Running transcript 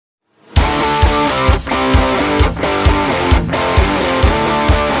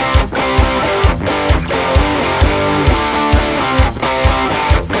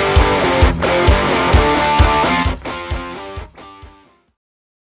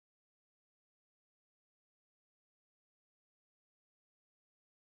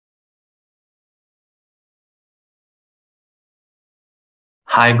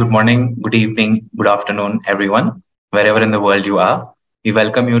Hi, good morning, good evening, good afternoon, everyone, wherever in the world you are. We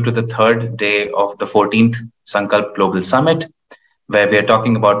welcome you to the third day of the 14th Sankalp Global Summit, where we are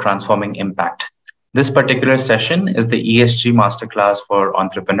talking about transforming impact. This particular session is the ESG Masterclass for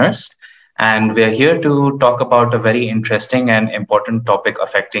entrepreneurs, and we are here to talk about a very interesting and important topic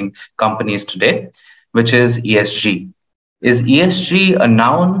affecting companies today, which is ESG. Is ESG a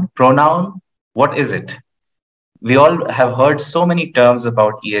noun, pronoun? What is it? We all have heard so many terms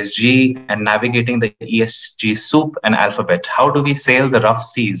about ESG and navigating the ESG soup and alphabet. How do we sail the rough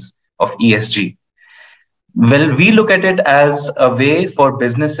seas of ESG? Well, we look at it as a way for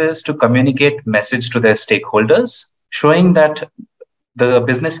businesses to communicate message to their stakeholders, showing that the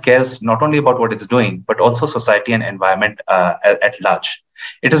business cares not only about what it's doing, but also society and environment at large.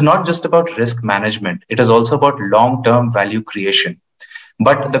 It is not just about risk management. It is also about long-term value creation.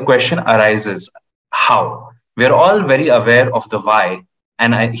 But the question arises, how? We're all very aware of the why.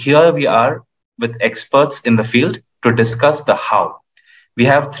 And here we are with experts in the field to discuss the how. We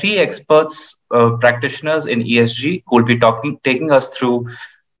have three experts, practitioners in ESG who will be taking us through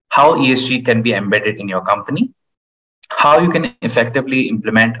how ESG can be embedded in your company, how you can effectively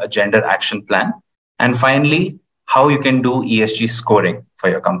implement a gender action plan, and finally, how you can do ESG scoring for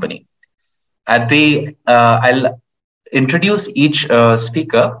your company. I'll introduce each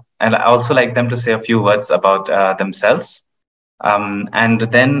speaker, and I also like them to say a few words about themselves. And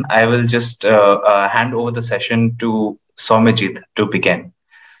then I will just hand over the session to Soumyajit to begin.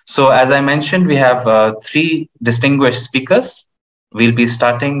 So as I mentioned, we have three distinguished speakers. We'll be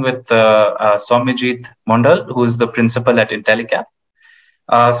starting with Soumyajit Mondal, who is the principal at Intellicap.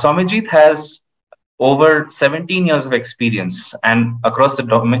 Soumyajit has over 17 years of experience and across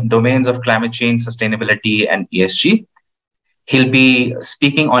the domains of climate change, sustainability, and ESG. He'll be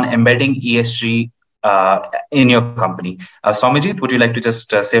speaking on embedding ESG in your company. Soumyajit, would you like to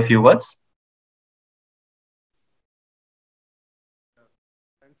just say a few words?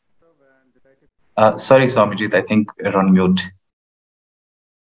 Sorry, Soumyajit, I think you're on mute.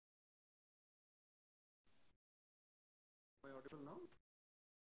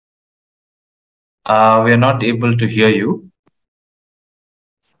 We are not able to hear you.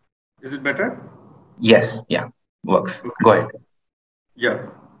 Is it better? Yes, yeah, works. Okay. Go ahead. Yeah.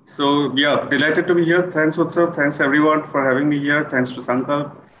 So, yeah, delighted to be here. Thanks, Utsav. Thanks, everyone, for having me here. Thanks to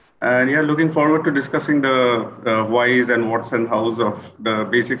Sankalp. And yeah, looking forward to discussing the whys and what's and hows of the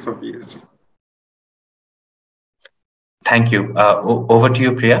basics of ESG. Thank you. Over to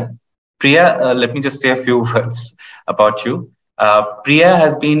you, Priya. Priya, let me just say a few words about you. Priya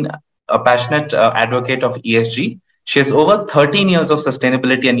has been a passionate advocate of ESG. She has over 13 years of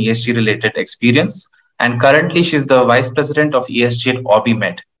sustainability and ESG related experience. And currently, she's the Vice President of ESG at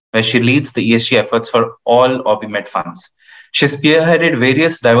OrbiMed, where she leads the ESG efforts for all OrbiMed funds. She spearheaded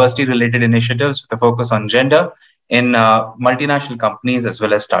various diversity-related initiatives with a focus on gender in multinational companies as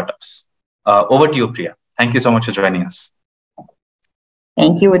well as startups. Over to you, Priya. Thank you so much for joining us.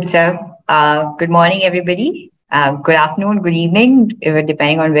 Thank you, Utsav. Good morning, everybody. Good afternoon, good evening,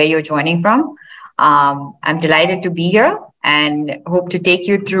 depending on where you're joining from. I'm delighted to be here and hope to take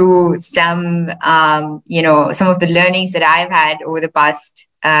you through some of the learnings that I've had over the past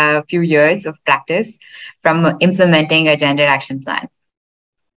few years of practice from implementing a gender action plan.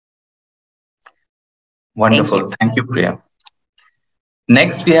 Wonderful. Thank you, Priya.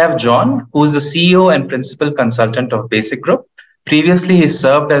 Next, we have John, who's the CEO and principal consultant of Basic Group. Previously, he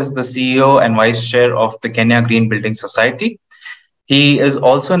served as the CEO and vice chair of the Kenya Green Building Society. He is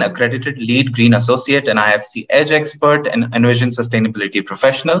also an accredited lead green associate, an IFC Edge expert, and Envision sustainability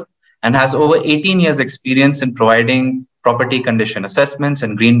professional, and has over 18 years experience in providing property condition assessments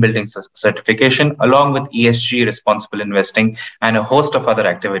and green building certification, along with ESG responsible investing and a host of other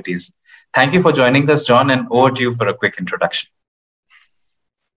activities. Thank you for joining us, John, and over to you for a quick introduction.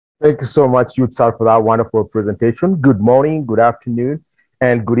 Thank you so much, Utsav, for that wonderful presentation. Good morning, good afternoon,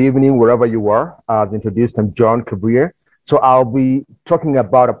 and good evening, wherever you are. As introduced, I'm John Kabir. So I'll be talking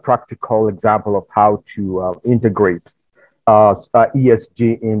about a practical example of how to integrate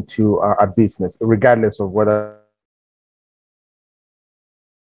ESG into a business, regardless of whether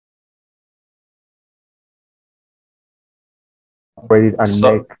and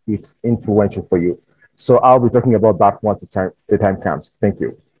make it influential for you. So I'll be talking about that once the time comes. Thank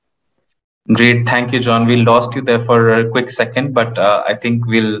you. Great, thank you, John. We lost you there for a quick second, but I think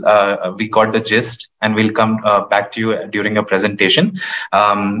we got the gist, and we'll come back to you during your presentation.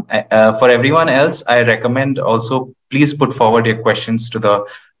 For everyone else, I recommend also please put forward your questions to the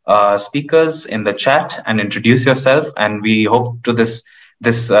speakers in the chat and introduce yourself. And we hope to this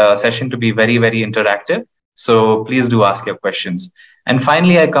session to be very, very interactive. So please do ask your questions. And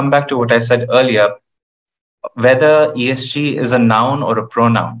finally, I come back to what I said earlier, whether ESG is a noun or a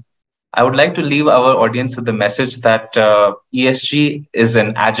pronoun. I would like to leave our audience with the message that ESG is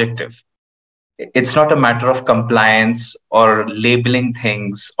an adjective. It's not a matter of compliance or labeling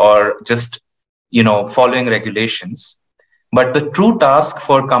things or just, following regulations. But the true task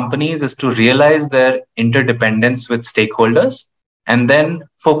for companies is to realize their interdependence with stakeholders and then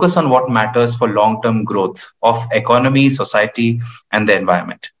focus on what matters for long-term growth of economy, society, and the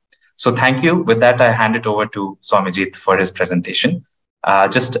environment. So thank you. With that, I hand it over to Swamijit for his presentation.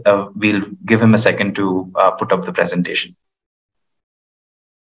 We'll give him a second to put up the presentation.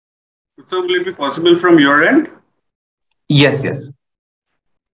 So will it be possible from your end? Yes.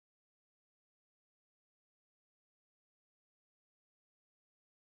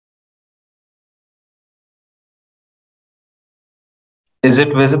 Is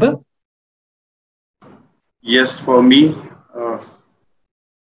it visible? Yes, for me.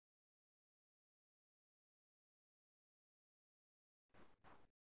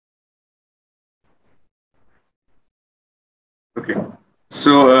 Okay.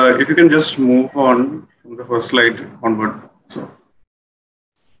 So if you can just move on from the first slide onward.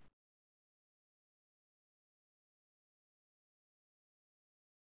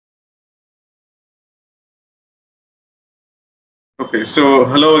 Okay, so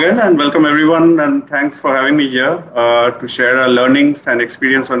hello again and welcome everyone, and thanks for having me here to share our learnings and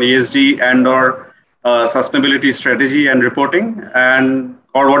experience on ESG and or sustainability strategy and reporting,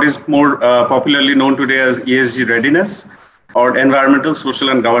 or what is more popularly known today as ESG readiness or environmental, social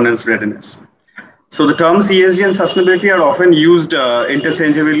and governance readiness. So the terms ESG and sustainability are often used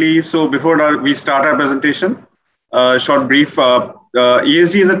interchangeably. So before we start our presentation, short brief,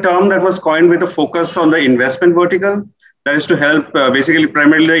 ESG is a term that was coined with a focus on the investment vertical. That is to help basically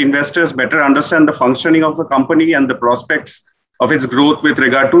primarily the investors better understand the functioning of the company and the prospects of its growth with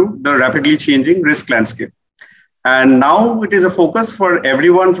regard to the rapidly changing risk landscape. And now it is a focus for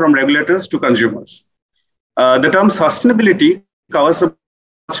everyone from regulators to consumers. The term sustainability covers a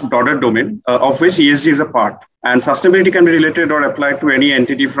much broader domain of which ESG is a part. And sustainability can be related or applied to any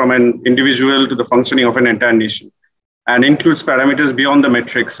entity from an individual to the functioning of an entire nation and includes parameters beyond the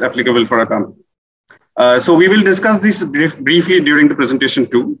metrics applicable for a company. So we will discuss this briefly during the presentation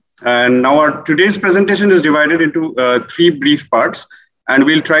too. And now today's presentation is divided into 3 brief parts, and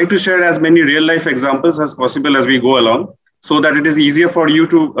we'll try to share as many real life examples as possible as we go along so that it is easier for you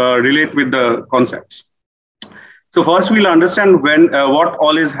to relate with the concepts. So first we'll understand what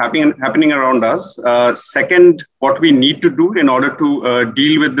all is happening around us. Second, what we need to do in order to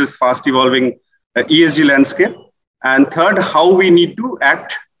deal with this fast evolving ESG landscape. And third, how we need to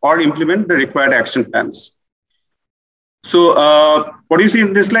act or implement the required action plans. So what you see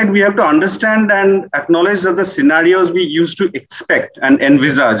in this slide, we have to understand and acknowledge that the scenarios we used to expect and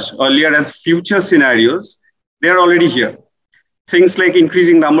envisage earlier as future scenarios, they are already here. Things like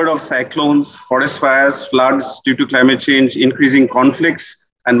increasing number of cyclones, forest fires, floods due to climate change, increasing conflicts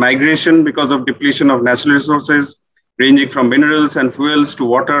and migration because of depletion of natural resources, ranging from minerals and fuels to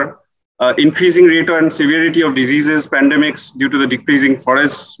water, increasing rate and severity of diseases, pandemics due to the decreasing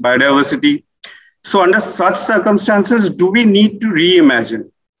forests, biodiversity. So under such circumstances, do we need to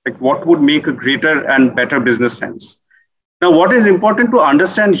reimagine what would make a greater and better business sense? Now, what is important to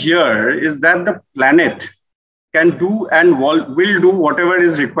understand here is that the planet can do and will do whatever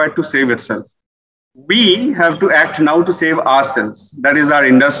is required to save itself. We have to act now to save ourselves. That is our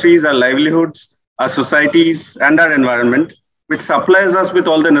industries, our livelihoods, our societies, and our environment, which supplies us with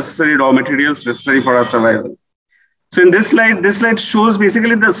all the necessary raw materials necessary for our survival. So in this slide shows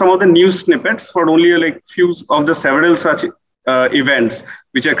basically some of the news snippets for only like few of the several such events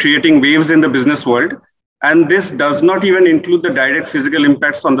which are creating waves in the business world. And this does not even include the direct physical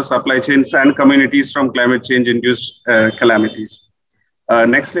impacts on the supply chains and communities from climate change induced calamities.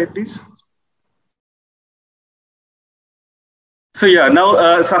 Next slide, please. So yeah, now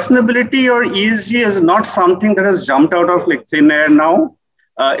sustainability or ESG is not something that has jumped out of like thin air now.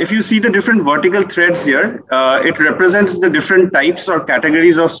 If you see the different vertical threads here, it represents the different types or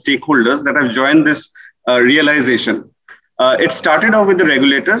categories of stakeholders that have joined this realization. It started off with the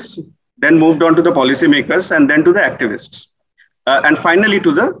regulators, then moved on to the policymakers, and then to the activists, and finally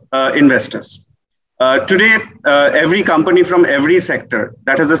to the investors. Today, every company from every sector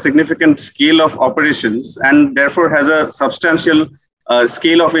that has a significant scale of operations and therefore has a substantial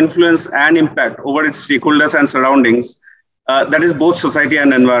scale of influence and impact over its stakeholders and surroundings, that is both society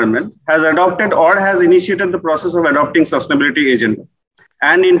and environment, has adopted or has initiated the process of adopting sustainability agenda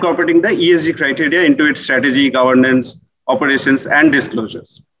and incorporating the ESG criteria into its strategy, governance, operations, and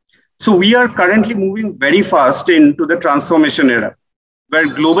disclosures. So we are currently moving very fast into the transformation era, where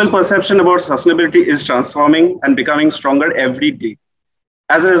global perception about sustainability is transforming and becoming stronger every day,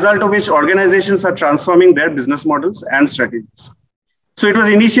 as a result of which organizations are transforming their business models and strategies. So it was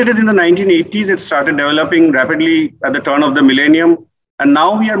initiated in the 1980s. It started developing rapidly at the turn of the millennium. And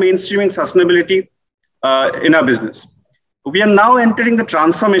now we are mainstreaming sustainability in our business. We are now entering the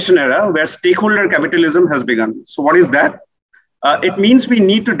transformation era where stakeholder capitalism has begun. So what is that? It means we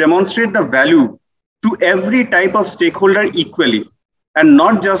need to demonstrate the value to every type of stakeholder equally, and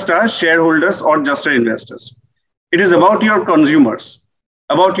not just our shareholders or just our investors. It is about your consumers,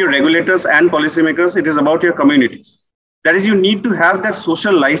 about your regulators and policymakers. It is about your communities. That is, you need to have that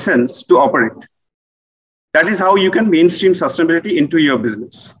social license to operate. That is how you can mainstream sustainability into your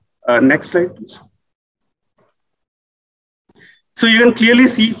business. Next slide, please. So you can clearly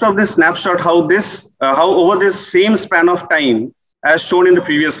see from this snapshot how over this same span of time, as shown in the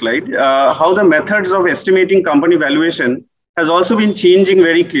previous slide, how the methods of estimating company valuation has also been changing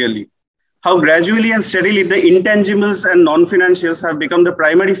very clearly. How gradually and steadily the intangibles and non-financials have become the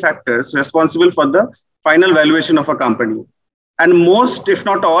primary factors responsible for the final valuation of a company. And most, if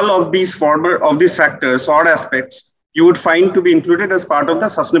not all, of these factors or aspects you would find to be included as part of the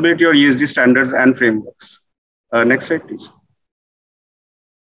sustainability or ESG standards and frameworks. Next slide, please.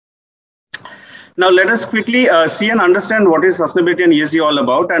 Now let us quickly see and understand what is sustainability and ESG all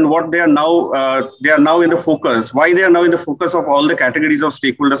about, and what they are now in the focus. Why they are now in the focus of all the categories of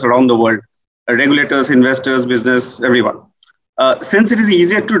stakeholders around the world: regulators, investors, business, everyone. Since it is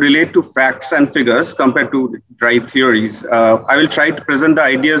easier to relate to facts and figures compared to dry theories, I will try to present the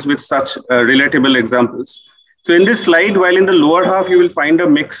ideas with such relatable examples. So in this slide, while in the lower half, you will find a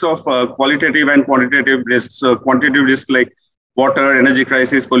mix of qualitative and quantitative risks. Quantitative risks like water, energy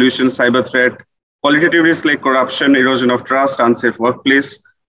crisis, pollution, cyber threat. Qualitative risks like corruption, erosion of trust, unsafe workplace.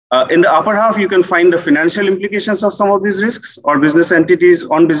 In the upper half, you can find the financial implications of some of these risks or business entities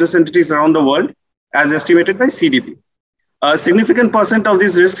around the world, as estimated by CDP. A significant percent of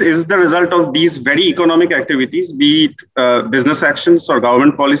these risks is the result of these very economic activities, be it business actions or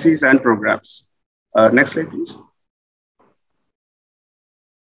government policies and programs. Next slide, please.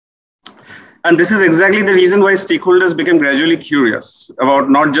 And this is exactly the reason why stakeholders became gradually curious about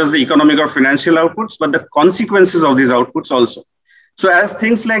not just the economic or financial outputs, but the consequences of these outputs also. So as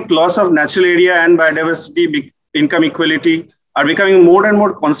things like loss of natural area and biodiversity, income equality are becoming more and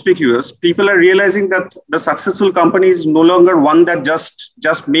more conspicuous, people are realizing that the successful company is no longer one that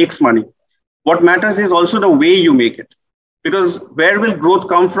just makes money. What matters is also the way you make it. Because where will growth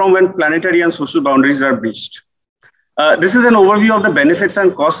come from when planetary and social boundaries are breached? This is an overview of the benefits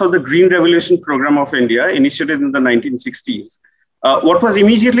and costs of the Green Revolution program of India, initiated in the 1960s. What was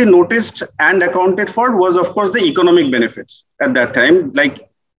immediately noticed and accounted for was, of course, the economic benefits at that time, like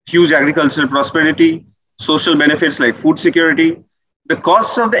huge agricultural prosperity, social benefits like food security. The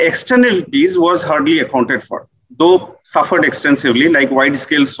costs of the externalities was hardly accounted for, though suffered extensively, like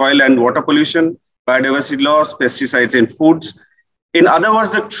wide-scale soil and water pollution, biodiversity loss, pesticides in foods. In other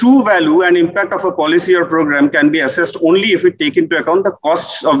words, the true value and impact of a policy or program can be assessed only if we take into account the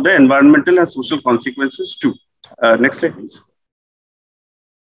costs of the environmental and social consequences too. Next slide, please.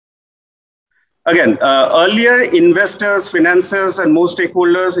 Again, earlier investors, financiers, and most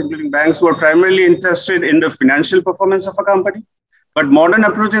stakeholders, including banks, were primarily interested in the financial performance of a company. But modern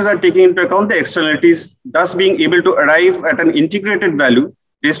approaches are taking into account the externalities, thus being able to arrive at an integrated value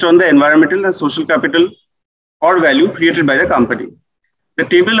based on the environmental and social capital or value created by the company. The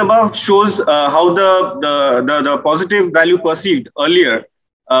table above shows how the positive value perceived earlier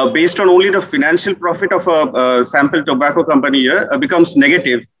based on only the financial profit of a sample tobacco company here becomes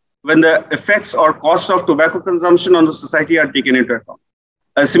negative when the effects or costs of tobacco consumption on the society are taken into account.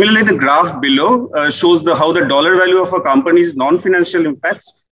 Similarly, the graph below shows how the dollar value of a company's non-financial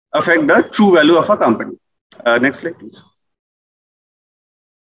impacts affect the true value of a company. Next slide, please.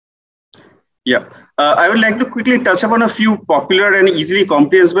 Yeah, I would like to quickly touch upon a few popular and easily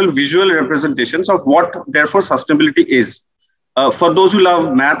comprehensible visual representations of what, therefore, sustainability is. For those who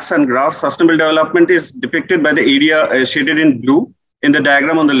love maths and graphs, sustainable development is depicted by the area shaded in blue in the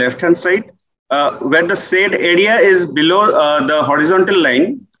diagram on the left-hand side, where the shade area is below the horizontal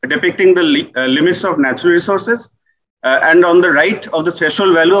line, depicting the limits of natural resources, and on the right of the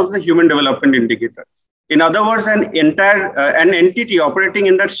threshold value of the human development indicator. In other words, an entity operating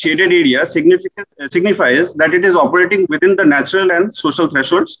in that shaded area signifies that it is operating within the natural and social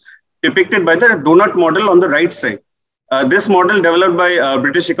thresholds depicted by the donut model on the right side. This model, developed by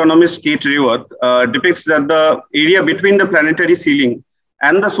British economist Kate Raworth, depicts that the area between the planetary ceiling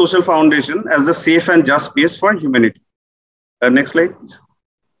and the social foundation as the safe and just space for humanity. Next slide, please.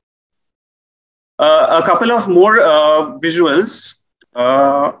 A couple of more visuals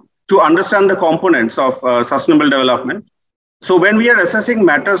to understand the components of sustainable development. So when we are assessing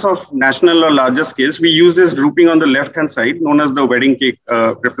matters of national or larger scales, we use this grouping on the left-hand side, known as the wedding cake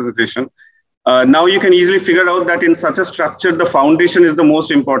representation. Now you can easily figure out that in such a structure, the foundation is the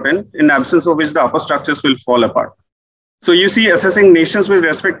most important, in absence of which the upper structures will fall apart. So you see, assessing nations with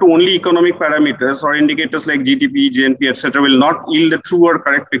respect to only economic parameters or indicators like GDP, GNP, etc., will not yield a true or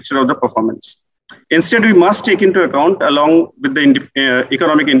correct picture of the performance. Instead, we must take into account, along with the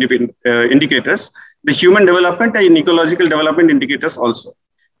economic indicators, the human development and ecological development indicators also.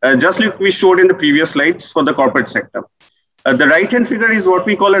 Just like we showed in the previous slides for the corporate sector. The right-hand figure is what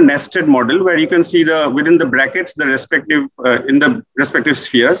we call a nested model, where you can see within the brackets, the respective, in the respective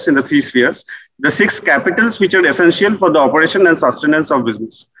spheres, in the 3 spheres, the 6 capitals which are essential for the operation and sustenance of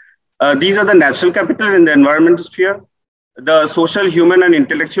business. These are the natural capital in the environmental sphere, the social, human, and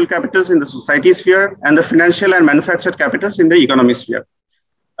intellectual capitals in the society sphere, and the financial and manufactured capitals in the economic sphere.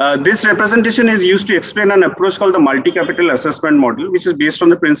 This representation is used to explain an approach called the multi-capital assessment model, which is based on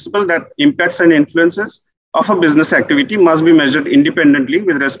the principle that impacts and influences of a business activity must be measured independently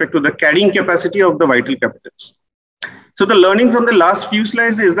with respect to the carrying capacity of the vital capitals. So the learning from the last few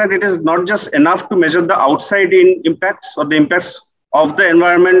slides is that it is not just enough to measure the outside-in impacts or the impacts of the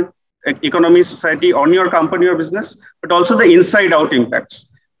environment, economy, society on your company or business, but also the inside-out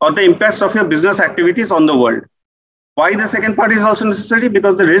impacts or the impacts of your business activities on the world. Why the second part is also necessary?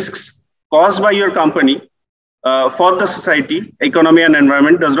 Because the risks caused by your company for the society, economy, and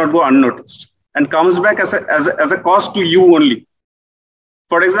environment does not go unnoticed and comes back as a cost to you only.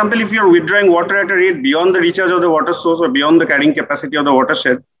 For example, if you're withdrawing water at a rate beyond the recharge of the water source or beyond the carrying capacity of the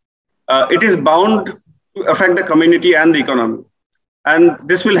watershed, it is bound to affect the community and the economy. And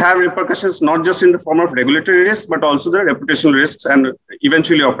this will have repercussions not just in the form of regulatory risk, but also the reputational risks and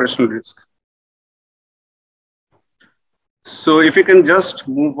eventually operational risk. So if you can just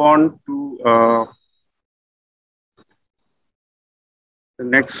move on to the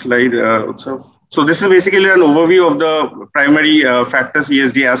next slide, Utsav. So this is basically an overview of the primary factors,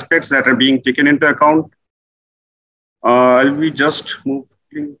 ESG aspects that are being taken into account. I'll be just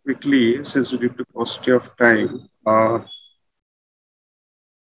moving quickly since due to paucity of time.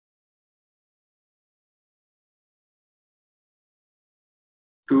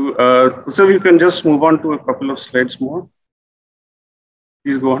 So you can just move on to a couple of slides more.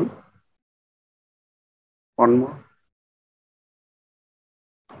 Please go on. One more.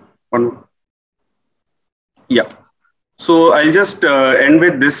 One more. Yeah. So I'll just end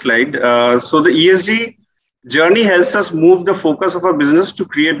with this slide. So the ESG journey helps us move the focus of our business to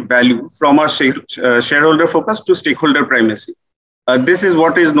create value from our shareholder focus to stakeholder primacy. This is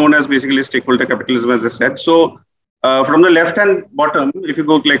what is known as basically stakeholder capitalism, as I said. So from the left-hand bottom, if you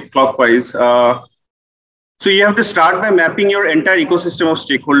go like clockwise, so you have to start by mapping your entire ecosystem of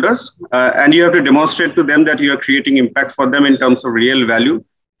stakeholders, and you have to demonstrate to them that you are creating impact for them in terms of real value.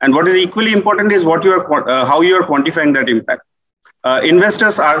 And what is equally important is what you are, how you are quantifying that impact.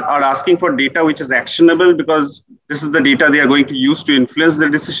 Investors are asking for data which is actionable, because this is the data they are going to use to influence their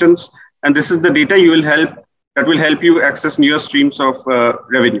decisions, and this is the data that will help you access newer streams of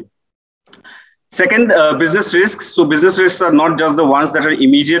revenue. Second, business risks. So business risks are not just the ones that are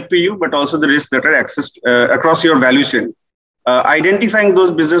immediate to you, but also the risks that are accessed across your value chain. Identifying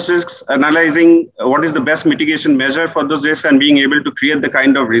those business risks, analyzing what is the best mitigation measure for those risks, and being able to create the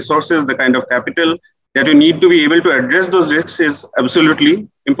kind of resources, the kind of capital that you need to be able to address those risks is absolutely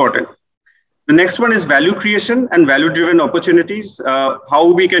important. The next one is value creation and value-driven opportunities.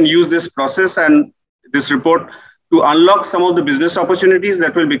 How we can use this process and this report to unlock some of the business opportunities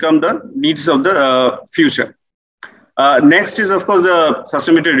that will become the needs of the future. Next is, of course, the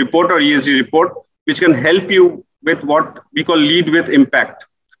sustainability report or ESG report, which can help you with what we call lead with impact.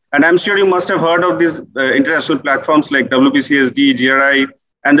 And I'm sure you must have heard of these international platforms like WPCSD, GRI,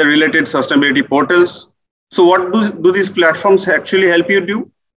 and the related sustainability portals. So what do these platforms actually help you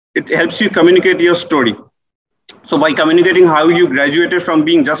do? It helps you communicate your story. So by communicating how you graduated from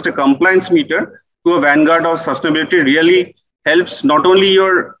being just a compliance meter to a vanguard of sustainability really helps not only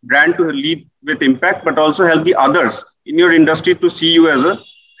your brand to lead with impact, but also help the others in your industry to see you as a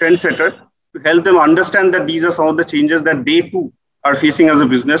trendsetter, to help them understand that these are some of the changes that they too are facing as a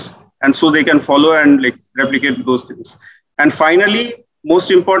business, and so they can follow and like replicate those things. And finally,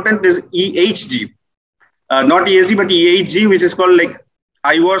 most important is EHG, not ESG, but EHG, which is called like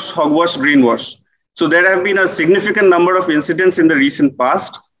eyewash, hogwash, greenwash. So there have been a significant number of incidents in the recent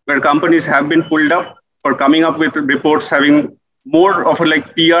past where companies have been pulled up for coming up with reports having more of a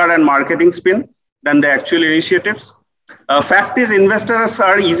like PR and marketing spin than the actual initiatives. Fact is, investors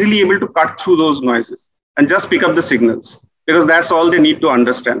are easily able to cut through those noises and just pick up the signals because that's all they need to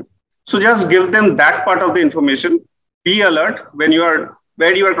understand. So just give them that part of the information. Be alert when you are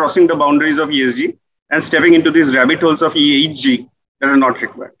where you are crossing the boundaries of ESG and stepping into these rabbit holes of EHG that are not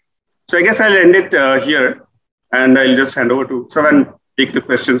required. So I guess I'll end it here, and I'll just hand over to Sir and take the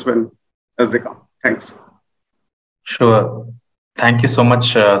questions as they come. Thanks. Sure. Thank you so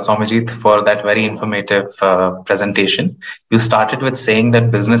much, Somajit, for that very informative presentation. You started with saying that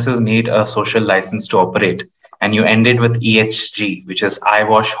businesses need a social license to operate, and you ended with EHG, which is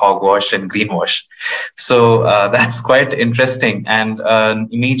eyewash, hogwash, and greenwash. So that's quite interesting. And an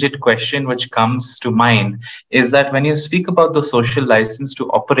immediate question which comes to mind is that when you speak about the social license to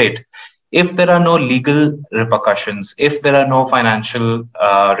operate, if there are no legal repercussions, if there are no financial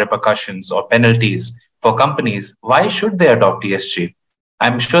repercussions or penalties for companies, why should they adopt ESG?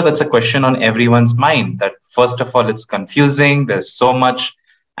 I'm sure that's a question on everyone's mind, that first of all, it's confusing, there's so much,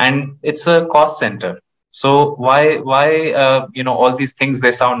 and it's a cost center. So why all these things,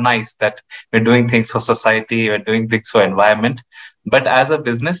 they sound nice, that we're doing things for society, we're doing things for environment. But as a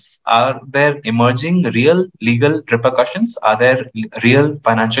business, are there emerging real legal repercussions? Are there real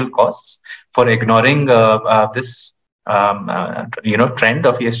financial costs for ignoring this trend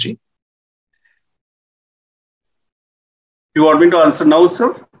of ESG? You want me to answer now,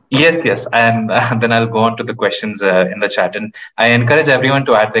 sir? Yes. And then I'll go on to the questions in the chat. And I encourage everyone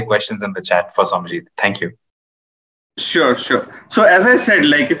to add their questions in the chat for Somajit. Thank you. Sure. So as I said,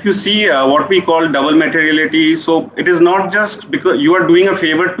 like if you see what we call double materiality, so it is not just because you are doing a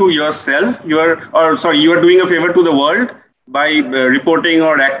favor to yourself, you are doing a favor to the world by reporting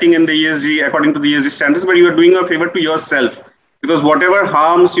or acting in the ESG according to the ESG standards, but you are doing a favor to yourself because whatever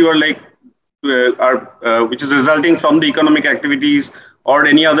harms you are which is resulting from the economic activities or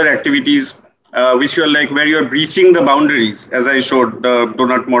any other activities which you are where you are breaching the boundaries, as I showed the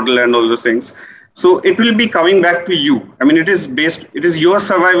donut model and all those things. So it will be coming back to you. I mean, it is your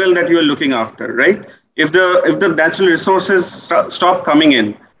survival that you are looking after, right? If the natural resources stop coming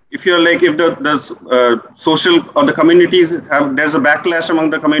in, if you're if the social or the communities there's a backlash among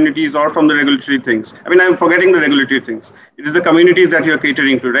the communities or from the regulatory things. I mean, I'm forgetting the regulatory things. It is the communities that you're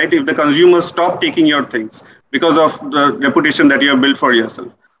catering to, right? If the consumers stop taking your things because of the reputation that you have built for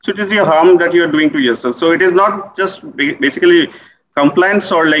yourself. So it is the harm that you are doing to yourself. So it is not just basically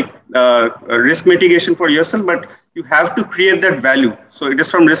compliance or risk mitigation for yourself, but you have to create that value. So it is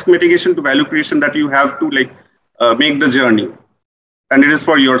from risk mitigation to value creation that you have to make the journey. And it is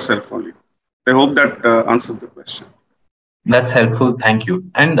for yourself only. I hope that answers the question. That's helpful. Thank you.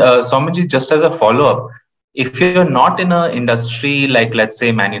 And Somajit, just as a follow-up, if you're not in an industry like, let's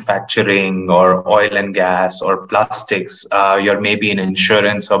say, manufacturing or oil and gas or plastics, you're maybe in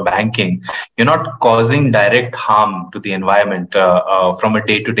insurance or banking, you're not causing direct harm to the environment from a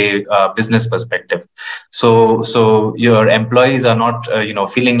day-to-day business perspective. So your employees are not,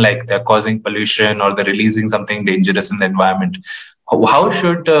 feeling like they're causing pollution or they're releasing something dangerous in the environment. How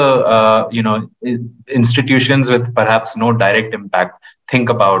should institutions with perhaps no direct impact think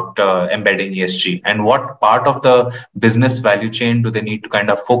about embedding ESG, and what part of the business value chain do they need to kind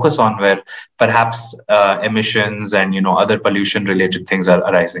of focus on where perhaps emissions and other pollution related things are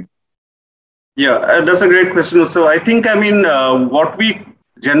arising? Yeah, that's a great question. So I think what we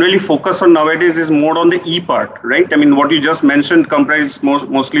generally focus on nowadays is more on the E part, right? I mean, what you just mentioned comprises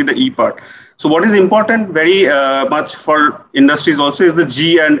mostly the E part. So what is important very much for industries also is the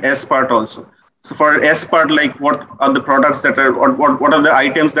G and S part also. So for S part, what are the products that are, or what are the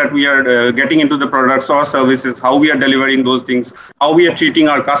items that we are getting into the products or services, how we are delivering those things, how we are treating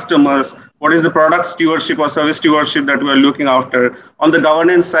our customers, what is the product stewardship or service stewardship that we are looking after. On the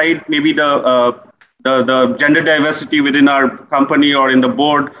governance side, maybe the gender diversity within our company or in the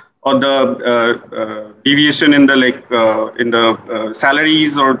board, or the deviation in the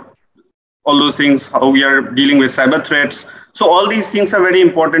salaries or all those things, how we are dealing with cyber threats. So all these things are very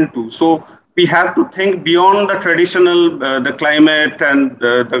important too. So we have to think beyond the traditional, the climate and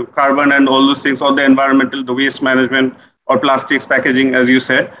the carbon and all those things, or the environmental, the waste management or plastics packaging, as you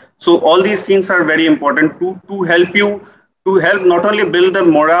said. So all these things are very important to help not only build the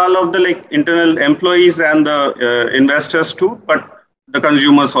morale of the internal employees and the investors too, but the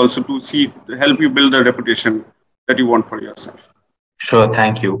consumers also to help you build the reputation that you want for yourself. Sure,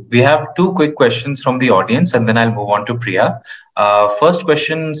 thank you. We have two quick questions from the audience, and then I'll move on to Priya. First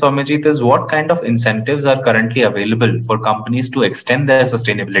question, Somajit, is what kind of incentives are currently available for companies to extend their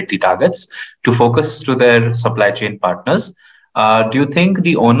sustainability targets to focus to their supply chain partners? Do you think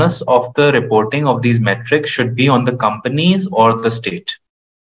the onus of the reporting of these metrics should be on the companies or the state?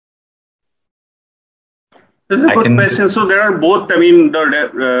 This is a good question. So there are both, I mean,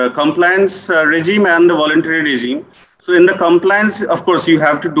 the compliance regime and the voluntary regime. So in the compliance, of course, you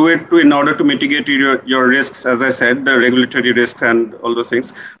have to do it in order to mitigate your risks, as I said, the regulatory risks and all those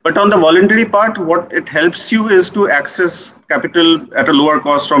things. But on the voluntary part, what it helps you is to access capital at a lower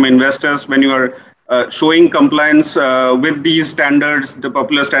cost from investors when you are showing compliance with these standards, the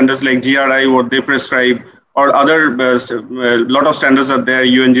popular standards like GRI, what they prescribe, or other lot of standards are there,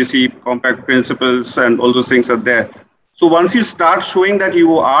 UNGC, compact principles, and all those things are there. So once you start showing that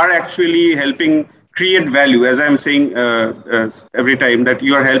you are actually helping create value, as I'm saying every time, that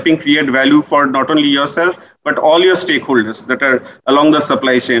you are helping create value for not only yourself, but all your stakeholders that are along the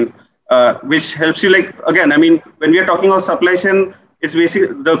supply chain, which helps you, like, again, I mean, when we are talking about supply chain, it's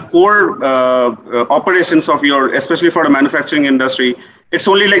basically the core operations of your, especially for the manufacturing industry. It's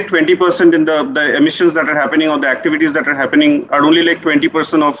only like 20% in the emissions that are happening, or the activities that are happening are only like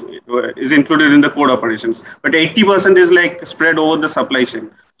 20% of is included in the core operations. But 80% is like spread over the supply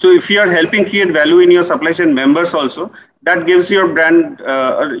chain. So if you are helping create value in your supply chain members also, that gives your brand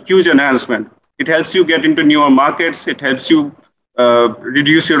a huge enhancement. It helps you get into newer markets. It helps you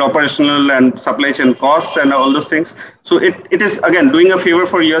reduce your operational and supply chain costs and all those things. So it is, again, doing a favor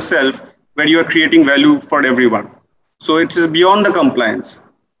for yourself where you are creating value for everyone. So it is beyond the compliance.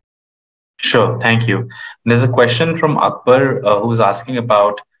 Sure, thank you. There's a question from Akbar who's asking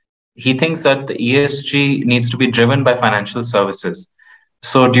about, he thinks that the ESG needs to be driven by financial services.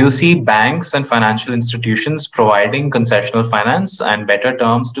 So do you see banks and financial institutions providing concessional finance and better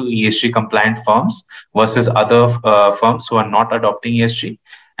terms to ESG compliant firms versus other firms who are not adopting ESG?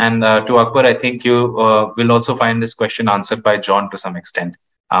 And to Akbar, I think you will also find this question answered by John to some extent.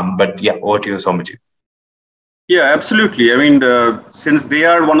 But yeah, over to you, Somajit. Yeah, absolutely. I mean, since they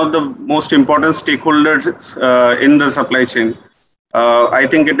are one of the most important stakeholders in the supply chain, I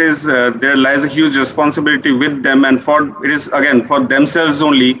think it is there lies a huge responsibility with them, and it is again for themselves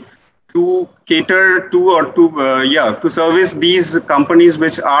only to cater to, or to service these companies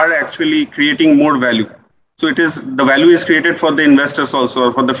which are actually creating more value. So the value is created for the investors also,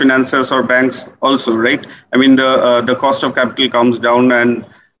 or for the financiers or banks also, right? I mean, the cost of capital comes down, and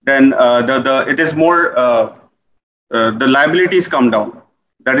then it is more the liabilities come down.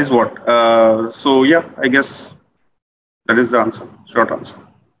 That is what. So yeah, I guess that is the answer. Short answer.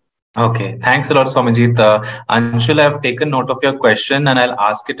 Okay, thanks a lot, Somajit. Anshul, I've taken note of your question and I'll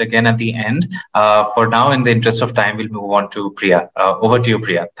ask it again at the end. For now, in the interest of time, we'll move on to Priya. Over to you,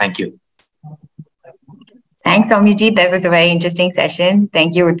 Priya. Thank you. Thanks, Somajit. That was a very interesting session.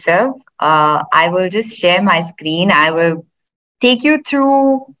 Thank you, Utsav. I will just share my screen. I will take you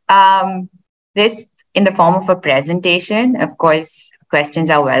through this in the form of a presentation. Of course, questions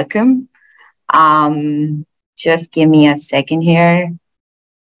are welcome. Just give me a second here.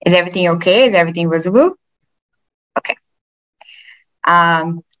 Is everything okay? Is everything visible? Okay.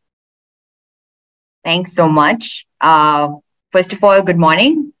 Thanks so much. First of all, good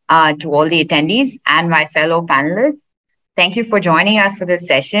morning to all the attendees and my fellow panelists. Thank you for joining us for this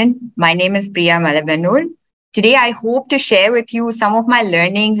session. My name is Priya Malabenur. Today, I hope to share with you some of my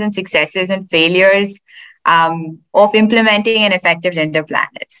learnings and successes and failures of implementing an effective gender plan.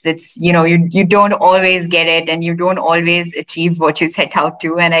 It's you don't always get it, and you don't always achieve what you set out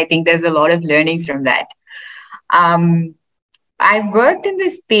to. And I think there's a lot of learnings from that. I've worked in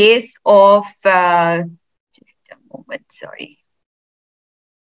the space of just a moment, sorry.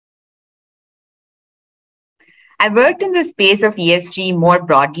 I've worked in the space of ESG more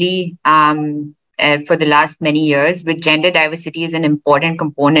broadly for the last many years, with gender diversity as an important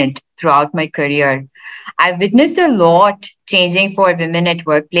component throughout my career. I've witnessed a lot changing for women at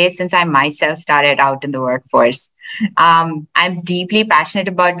workplace since I myself started out in the workforce. I'm deeply passionate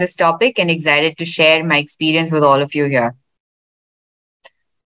about this topic and excited to share my experience with all of you here.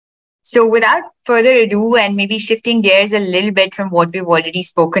 So without further ado, and maybe shifting gears a little bit from what we've already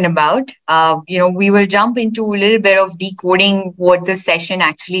spoken about, we will jump into a little bit of decoding what this session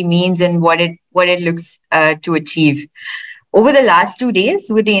actually means and what it looks to achieve. Over the last 2 days,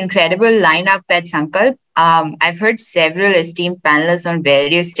 with the incredible lineup at Sankalp, I've heard several esteemed panelists on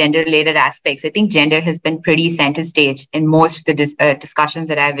various gender-related aspects. I think gender has been pretty center stage in most of the discussions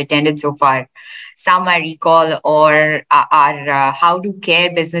that I've attended so far. Some I recall are how do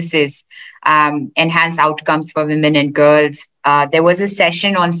care businesses enhance outcomes for women and girls. There was a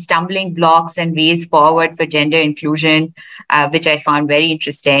session on stumbling blocks and ways forward for gender inclusion, which I found very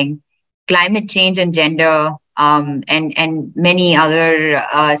interesting. Climate change and gender, and many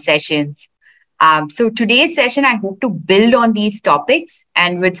other sessions. So today's session, I hope to build on these topics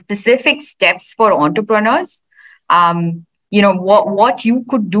and with specific steps for entrepreneurs what you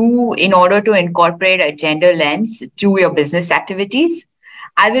could do in order to incorporate a gender lens to your business activities.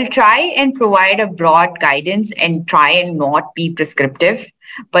 I will try and provide a broad guidance and try and not be prescriptive.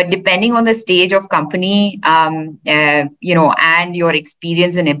 But depending on the stage of company, and your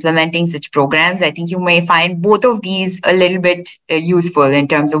experience in implementing such programs, I think you may find both of these a little bit useful in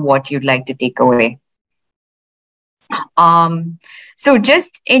terms of what you'd like to take away. So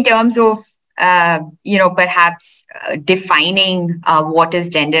just in terms of, perhaps defining what is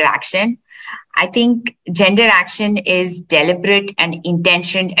gender action, I think gender action is deliberate and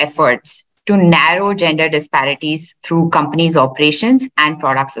intentioned efforts to narrow gender disparities through companies' operations and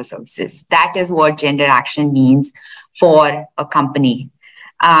products or services. That is what gender action means for a company.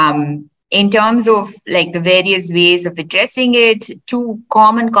 In terms of like the various ways of addressing it, two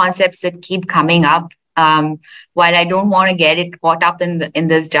common concepts that keep coming up. While I don't want to get it caught up in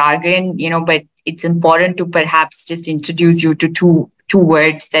this jargon, but it's important to perhaps just introduce you to two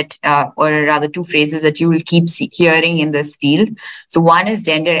words that, or rather two phrases that you will keep hearing in this field. So one is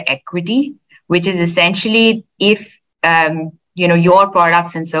gender equity, which is essentially if, your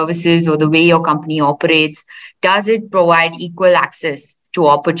products and services or the way your company operates, does it provide equal access to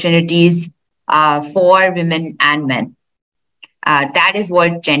opportunities for women and men? That is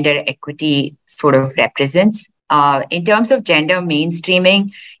what gender equity sort of represents. In terms of gender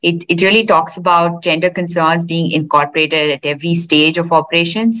mainstreaming, it really talks about gender concerns being incorporated at every stage of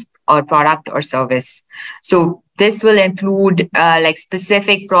operations or product or service. So this will include like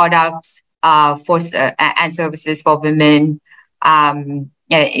specific products and services for women, for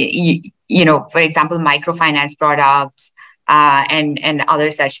example, microfinance products and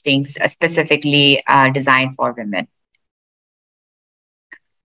other such things specifically designed for women.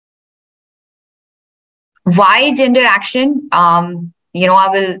 Why gender action? I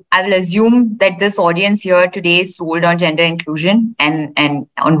will assume that this audience here today is sold on gender inclusion and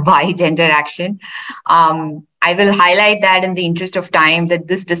on why gender action. I will highlight that in the interest of time that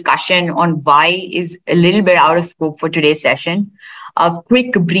this discussion on why is a little bit out of scope for today's session. A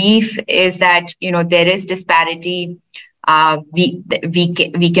quick brief is that there is disparity.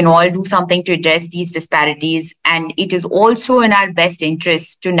 We can all do something to address these disparities, and it is also in our best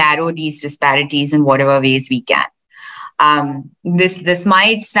interest to narrow these disparities in whatever ways we can. This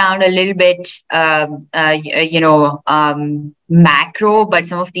might sound a little bit macro, but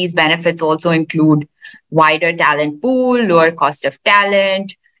some of these benefits also include wider talent pool, lower cost of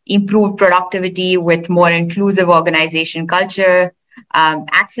talent, improved productivity with more inclusive organization culture,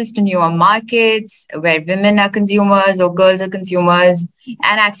 access to newer markets where women are consumers or girls are consumers,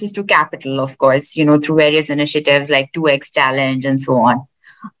 and access to capital, of course, through various initiatives like 2X Challenge and so on.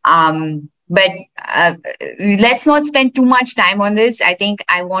 But let's not spend too much time on this. I think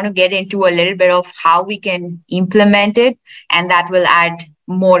I want to get into a little bit of how we can implement it, and that will add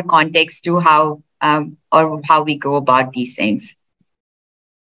more context to how we go about these things.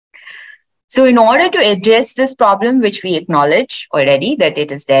 So in order to address this problem, which we acknowledge already that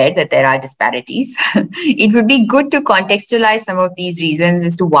it is there, that there are disparities, it would be good to contextualize some of these reasons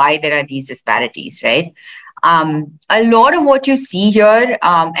as to why there are these disparities, right? A lot of what you see here,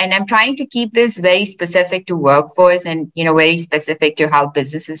 and I'm trying to keep this very specific to workforce and, very specific to how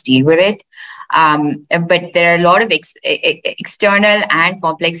businesses deal with it. But there are a lot of external and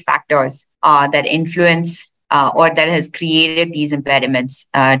complex factors that influence or that has created these impediments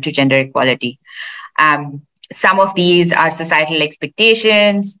to gender equality. Some of these are societal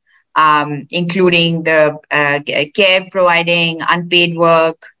expectations, including the care providing, unpaid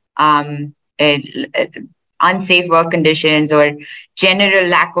work, unsafe work conditions, or general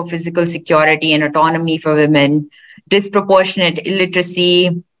lack of physical security and autonomy for women, disproportionate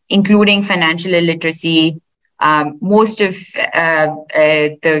illiteracy, including financial illiteracy. Most of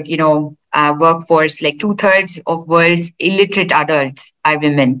the workforce, like 2/3 of world's illiterate adults are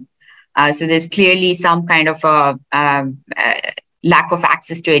women. So there's clearly some kind of a lack of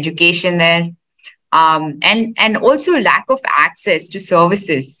access to education there. And also lack of access to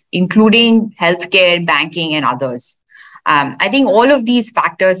services, including healthcare, banking, and others. I think all of these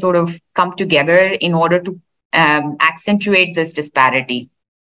factors sort of come together in order to accentuate this disparity.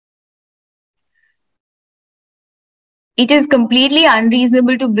 It is completely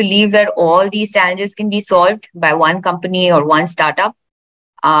unreasonable to believe that all these challenges can be solved by one company or one startup.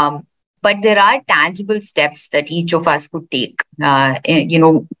 But there are tangible steps that each of us could take,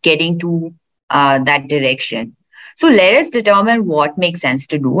 getting to that direction. So let us determine what makes sense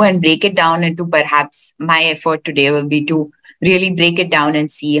to do and break it down into, perhaps my effort today will be to really break it down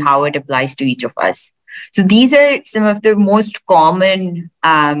and see how it applies to each of us. So these are some of the most common,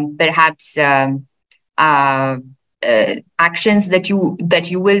 actions that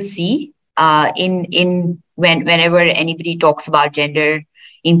you will see whenever anybody talks about gender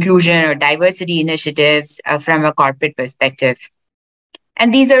inclusion or diversity initiatives from a corporate perspective.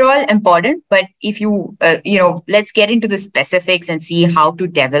 And these are all important, but if let's get into the specifics and see how to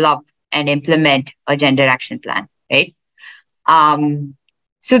develop and implement a gender action plan, right?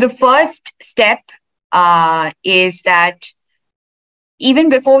 So the first step is that even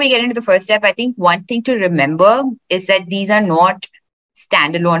before we get into the first step, I think one thing to remember is that these are not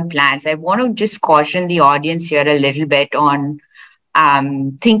standalone plans. I want to just caution the audience here a little bit on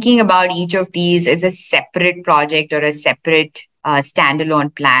thinking about each of these as a separate project or a separate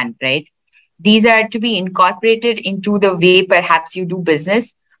standalone plan, right? These are to be incorporated into the way perhaps you do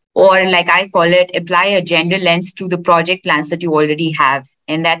business, or like I call it, apply a gender lens to the project plans that you already have.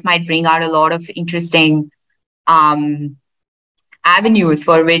 And that might bring out a lot of interesting avenues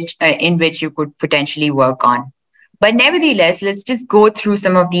in which you could potentially work on. But nevertheless, let's just go through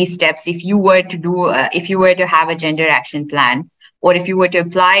some of these steps. If you were to have a gender action plan, or if you were to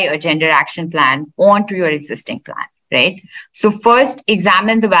apply a gender action plan onto your existing plan, right? So first,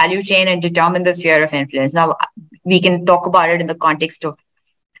 examine the value chain and determine the sphere of influence. Now, we can talk about it in the context of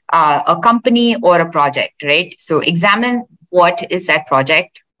a company or a project, right? So examine what is that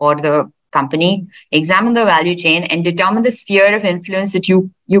project or the company, examine the value chain, and determine the sphere of influence that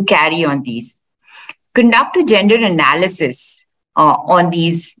you carry on these. Conduct a gender analysis on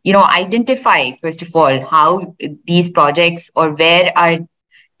these, identify, first of all, how these projects or where are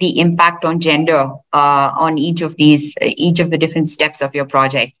the impact on gender on each of the different steps of your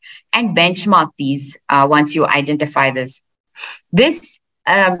project, and benchmark these once you identify this. This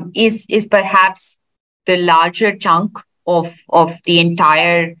is perhaps the larger chunk of the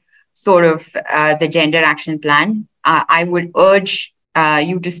entire sort of the gender action plan. I would urge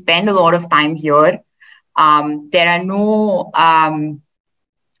you to spend a lot of time here. There are no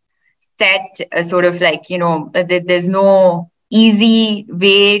set sort of like, there's no easy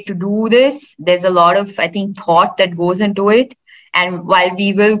way to do this. There's a lot of, I think, thought that goes into it. And while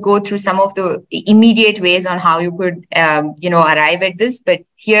we will go through some of the immediate ways on how you could, arrive at this, but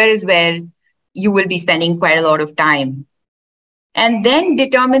here is where you will be spending quite a lot of time. And then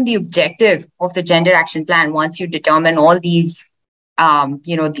determine the objective of the gender action plan. Once you determine all these,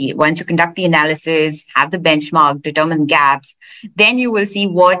 once you conduct the analysis, have the benchmark, determine gaps, then you will see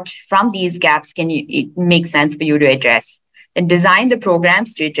what from these gaps it make sense for you to address. And design the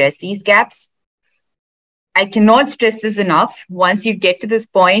programs to address these gaps. I cannot stress this enough. Once you get to this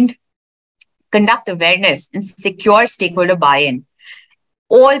point, conduct awareness and secure stakeholder buy-in.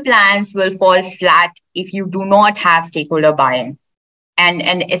 All plans will fall flat if you do not have stakeholder buy-in.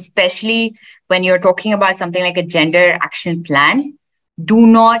 And especially when you're talking about something like a gender action plan, do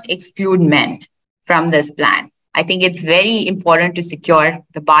not exclude men from this plan. I think it's very important to secure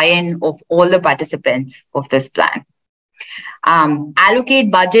the buy-in of all the participants of this plan.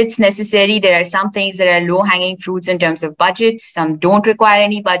 Allocate budgets necessary. There are some things that are low-hanging fruits in terms of budgets. Some don't require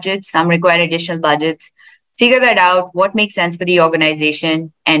any budgets. Some require additional budgets. Figure that out, what makes sense for the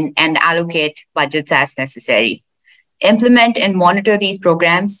organization, and allocate budgets as necessary. Implement and monitor these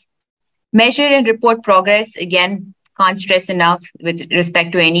programs. Measure and report progress. Again, can't stress enough with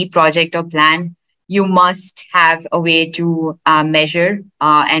respect to any project or plan. You must have a way to measure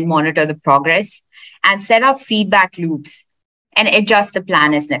and monitor the progress, and set up feedback loops and adjust the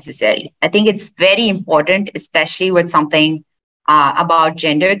plan as necessary. I think it's very important, especially with something about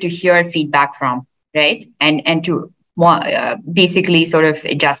gender, to hear feedback from, right? And to basically sort of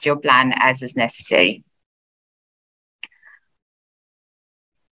adjust your plan as is necessary.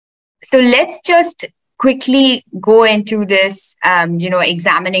 So let's just quickly go into this,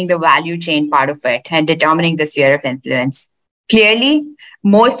 examining the value chain part of it and determining the sphere of influence. Clearly,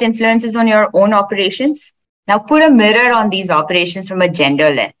 most influence is on your own operations. Now put a mirror on these operations from a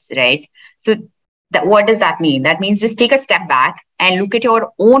gender lens, right? So what does that mean? That means just take a step back and look at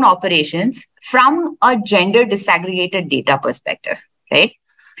your own operations from a gender disaggregated data perspective, right?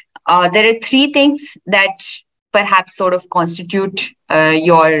 There are three things that perhaps sort of constitute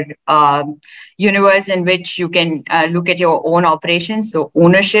your universe in which you can look at your own operations. So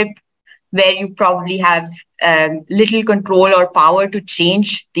ownership, where you probably have little control or power to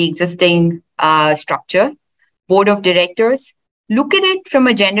change the existing structure. Board of directors, look at it from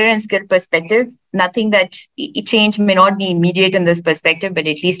a gender and skill perspective. Nothing that change may not be immediate in this perspective, but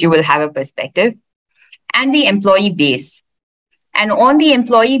at least you will have a perspective. And the employee base. And on the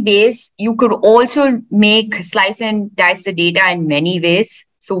employee base, you could also slice and dice the data in many ways.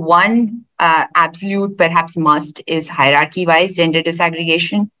 So one absolute, perhaps must, is hierarchy-wise gender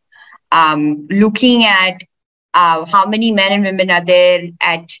disaggregation. Looking at how many men and women are there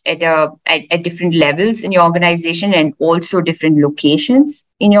at different levels in your organization and also different locations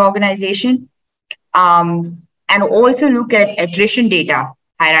in your organization. And also look at attrition data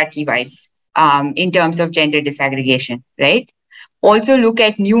hierarchy-wise in terms of gender disaggregation, right? Also look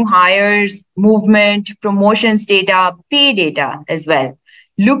at new hires, movement, promotions data, pay data as well.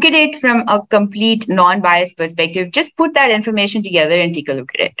 Look at it from a complete non-biased perspective. Just put that information together and take a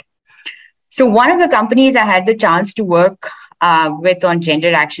look at it. So one of the companies I had the chance to work with on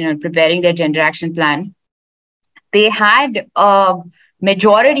gender action and preparing their gender action plan, they had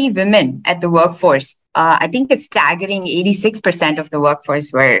majority women at the workforce. I think a staggering 86% of the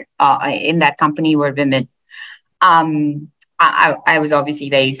workforce were in that company were women. I was obviously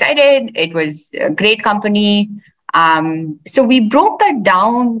very excited. It was a great company. So we broke that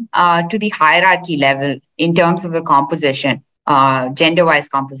down to the hierarchy level in terms of the composition, gender-wise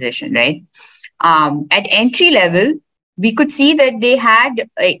composition, right? At entry level, we could see that they had,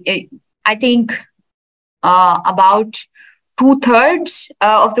 I think, about 2/3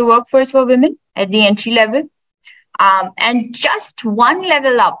 of the workforce were women at the entry level. And just one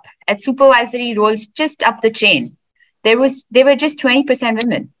level up at supervisory roles, just up the chain, they were just 20%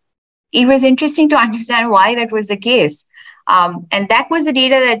 women. It was interesting to understand why that was the case. And that was the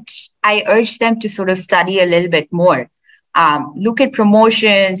data that I urged them to sort of study a little bit more. Look at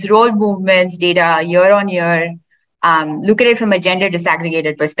promotions, role movements data year on year. Look at it from a gender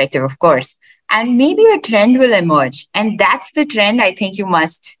disaggregated perspective, of course. And maybe a trend will emerge. And that's the trend I think you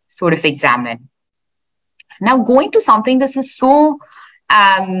must sort of examine. Now, going to something this is so,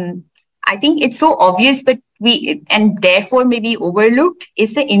 I think it's so obvious, but and therefore maybe overlooked,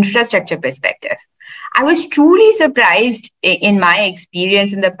 is the infrastructure perspective. I was truly surprised in my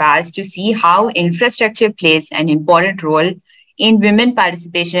experience in the past to see how infrastructure plays an important role in women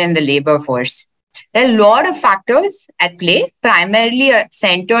participation in the labor force. There are a lot of factors at play, primarily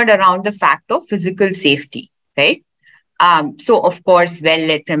centered around the fact of physical safety, right? So, of course,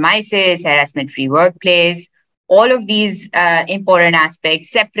 well-lit premises, harassment-free workplace, all of these important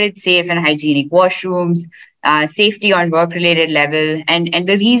aspects, separate, safe, and hygienic washrooms, safety on work-related level. And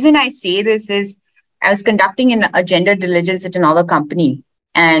the reason I say this is I was conducting a gender diligence at another company,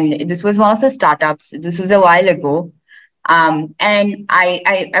 and this was one of the startups. This was a while ago. And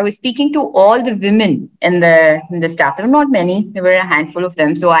I was speaking to all the women in the staff. There were not many. There were a handful of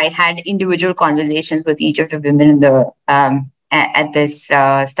them. So I had individual conversations with each of the women in the at this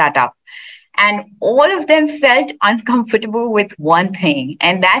startup. And all of them felt uncomfortable with one thing,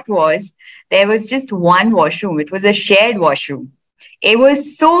 and that was there was just one washroom. It was a shared washroom. It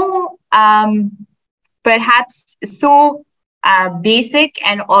was so perhaps so basic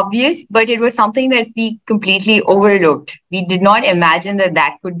and obvious, but it was something that we completely overlooked. We did not imagine that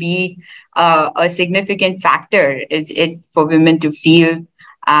that could be a significant factor is it for women to feel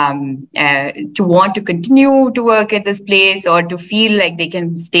to want to continue to work at this place or to feel like they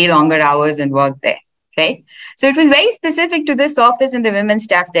can stay longer hours and work there, right? So it was very specific to this office and the women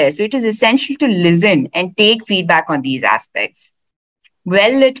staff there. So it is essential to listen and take feedback on these aspects.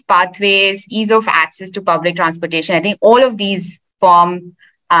 Well-lit pathways, ease of access to public transportation. I think all of these form,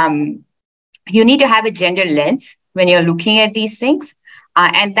 you need to have a gender lens when you're looking at these things.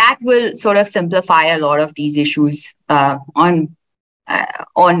 And that will sort of simplify a lot of these issues on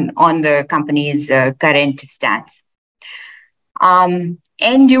the company's current stance.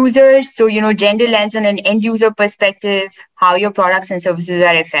 End users, so, gender lens on an end user perspective, how your products and services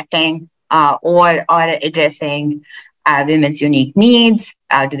are affecting or are addressing women's unique needs.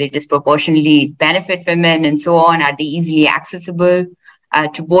 Do they disproportionately benefit women and so on? Are they easily accessible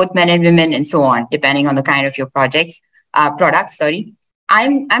to both men and women and so on, depending on the kind of your products, sorry.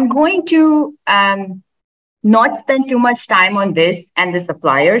 I'm going to not spend too much time on this and the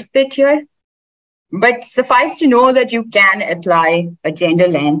suppliers bit here, but suffice to know that you can apply a gender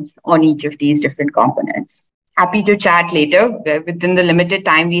lens on each of these different components. Happy to chat later. Within the limited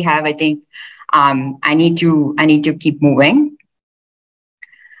time we have, I think I need to keep moving.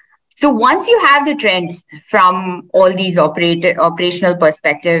 So once you have the trends from all these operational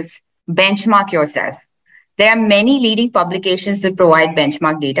perspectives, benchmark yourself. There are many leading publications that provide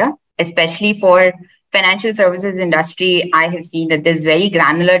benchmark data, especially for financial services industry. I have seen that there's very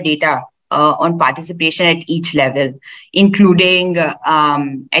granular data on participation at each level, including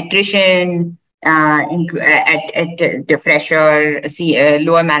attrition, at the fresher,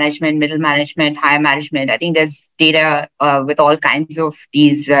 lower management, middle management, higher management. I think there's data with all kinds of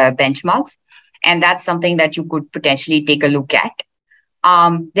these benchmarks, and that's something that you could potentially take a look at.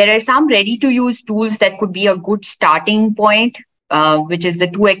 There are some ready-to-use tools that could be a good starting point, which is the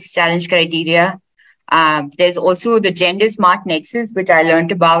 2X challenge criteria. There's also the gender smart nexus, which I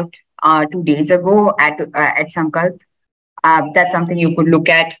learned about 2 days ago at Sankalp. That's something you could look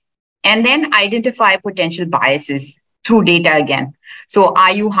at. And then identify potential biases through data again. So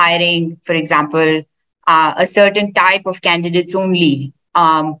are you hiring, for example, a certain type of candidates only?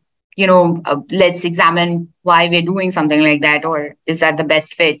 Let's examine why we're doing something like that, or is that the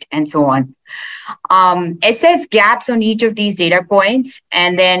best fit, and so on. Assess gaps on each of these data points,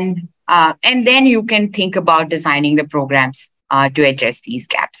 and then you can think about designing the programs to address these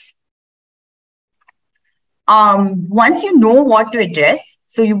gaps. Once you know what to address,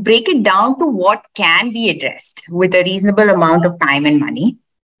 so you break it down to what can be addressed with a reasonable amount of time and money.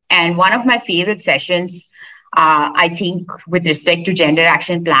 And one of my favorite sessions, I think, with respect to gender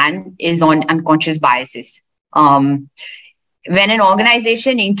action plan is on unconscious biases. When an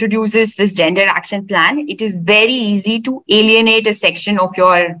organization introduces this gender action plan, it is very easy to alienate a section of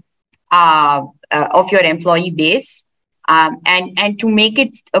your employee base, and to make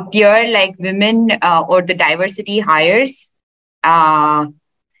it appear like women or the diversity hires.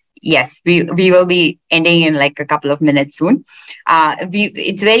 Yes, we will be ending in like a couple of minutes soon.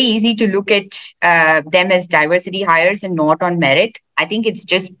 It's very easy to look at them as diversity hires and not on merit. I think it's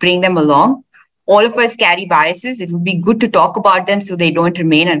just bring them along. All of us carry biases. It would be good to talk about them so they don't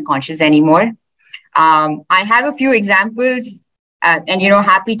remain unconscious anymore. I have a few examples, and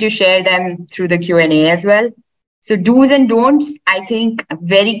happy to share them through the Q&A as well. So do's and don'ts, I think,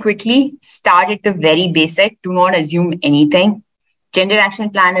 very quickly, start at the very basic. Do not assume anything. Gender action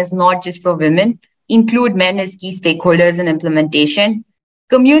plan is not just for women. Include men as key stakeholders in implementation.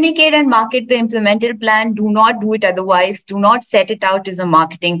 Communicate and market the implemented plan. Do not do it otherwise. Do not set it out as a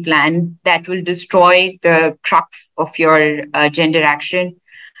marketing plan that will destroy the crux of your gender action.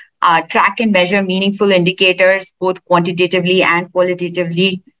 Track and measure meaningful indicators, both quantitatively and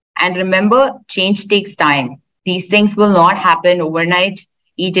qualitatively. And remember, change takes time. These things will not happen overnight.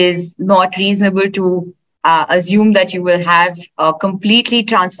 It is not reasonable to assume that you will have a completely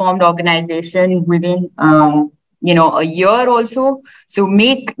transformed organization within a year also. So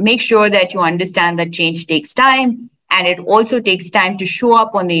make sure that you understand that change takes time, and it also takes time to show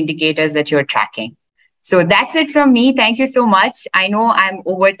up on the indicators that you're tracking. So that's it from me. Thank you so much. I know I'm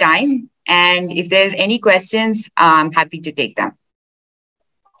over time, and if there's any questions, I'm happy to take them.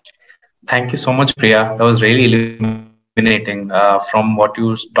 Thank you so much, Priya. That was really illuminating from what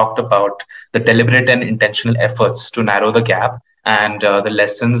you talked about, the deliberate and intentional efforts to narrow the gap, and the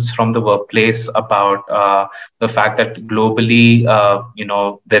lessons from the workplace about the fact that globally,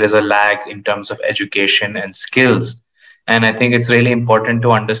 there is a lag in terms of education and skills. And I think it's really important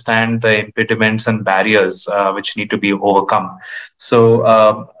to understand the impediments and barriers which need to be overcome.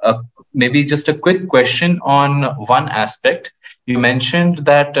 So maybe just a quick question on one aspect. You mentioned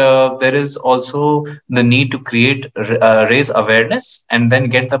that there is also the need to raise awareness and then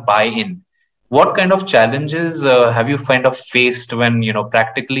get the buy-in. What kind of challenges have you kind of faced when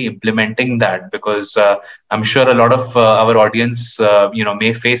practically implementing that? Because I'm sure a lot of our audience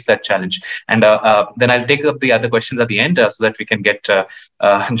may face that challenge. And then I'll take up the other questions at the end so that we can get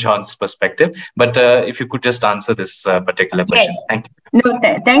John's perspective. But if you could just answer this particular question. Yes. Thank you. No,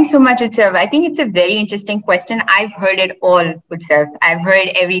 thanks so much, Utsav. I think it's a very interesting question. I've heard it all, Utsav. I've heard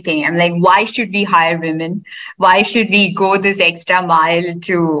everything. I'm like, why should we hire women? Why should we go this extra mile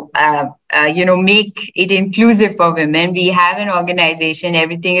to make it inclusive for women? We have an organization,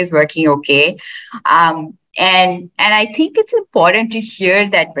 everything is working okay. And I think it's important to hear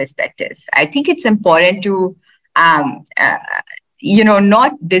that perspective. I think it's important to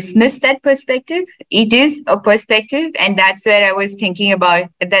not dismiss that perspective. It is a perspective, and that's where I was thinking about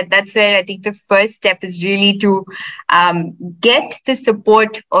that. That's where I think the first step is really to get the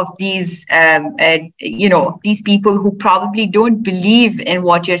support of these, these people who probably don't believe in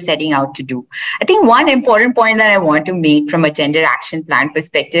what you're setting out to do. I think one important point that I want to make from a gender action plan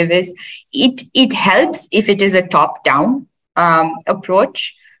perspective is it helps if it is a top-down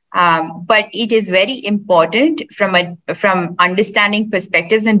approach. But it is very important from understanding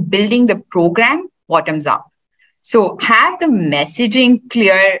perspectives and building the program bottoms up. So have the messaging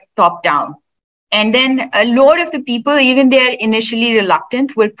clear top down. And then a lot of the people, even they are initially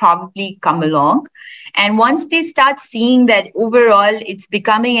reluctant, will probably come along. And once they start seeing that overall it's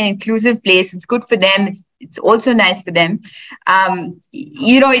becoming an inclusive place, it's good for them, it's also nice for them,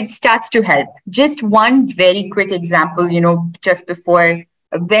 it starts to help. Just one very quick example, just before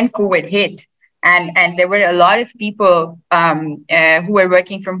when COVID hit, and there were a lot of people who were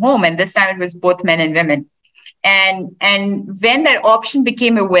working from home, and this time it was both men and women. And when that option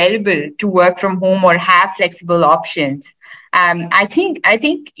became available to work from home or have flexible options, I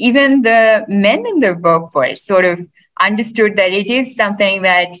think even the men in the workforce sort of understood that it is something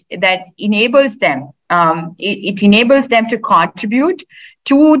that enables them. It enables them to contribute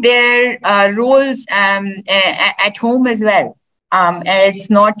to their roles at home as well. And it's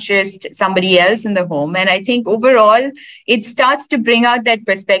not just somebody else in the home. And I think overall, it starts to bring out that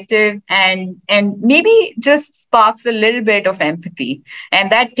perspective and maybe just sparks a little bit of empathy.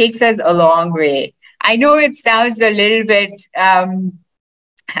 And that takes us a long way. I know it sounds a little bit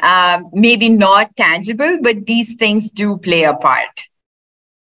maybe not tangible, but these things do play a part.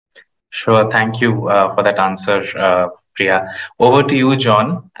 Sure. Thank you for that answer, Priya. Over to you,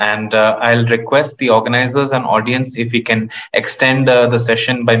 John. And I'll request the organizers and audience if we can extend the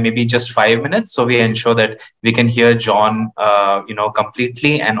session by maybe just 5 minutes, so we ensure that we can hear John,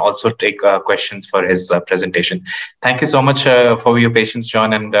 completely, and also take questions for his presentation. Thank you so much for your patience,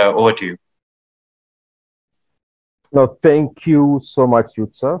 John, and over to you. No, thank you so much,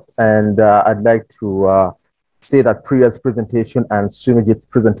 Yutsuf. And I'd like to say that Priya's presentation and Srimajit's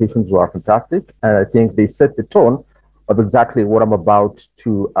presentations were fantastic. And I think they set the tone of exactly what I'm about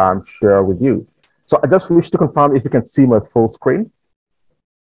to share with you. So I just wish to confirm if you can see my full screen.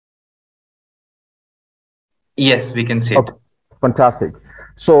 Yes, we can see it. Fantastic.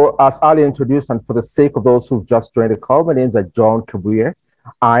 So as Ali introduced, and for the sake of those who've just joined the call, my name is John Kabir.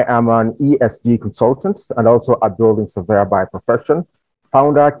 I am an ESG consultant and also a building surveyor by profession,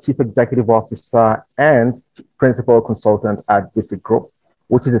 founder, chief executive officer, and principal consultant at District Group,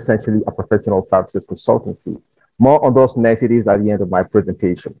 which is essentially a professional services consultancy. More on those niceties at the end of my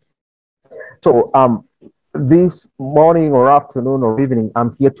presentation. So this morning or afternoon or evening,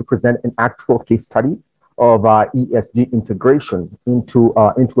 I'm here to present an actual case study of ESG integration into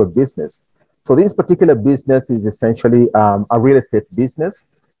a business. So this particular business is essentially a real estate business.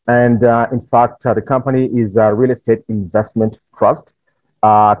 And in fact, the company is a real estate investment trust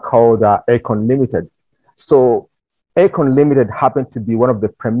called Aecon Limited. So Aecon Limited happened to be one of the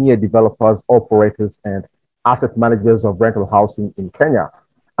premier developers, operators, and asset managers of rental housing in Kenya.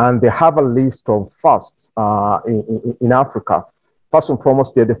 And they have a list of firsts in Africa. First and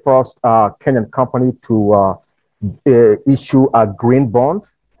foremost, they're the first Kenyan company to issue a green bond,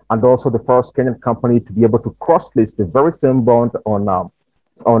 and also the first Kenyan company to be able to cross-list the very same bond on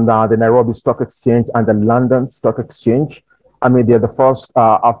the Nairobi Stock Exchange and the London Stock Exchange. I mean, they're the first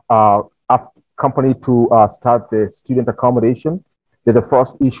company to start the student accommodation. They're the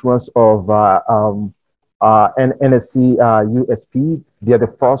first issuance of NSC USP. They're the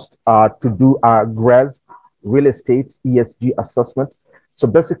first to do a GRES real estate ESG assessment. So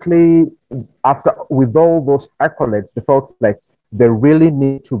basically, with all those accolades, they felt like they really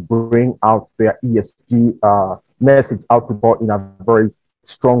need to bring out their ESG message out to board in a very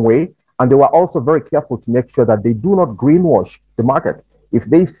strong way. And they were also very careful to make sure that they do not greenwash the market. If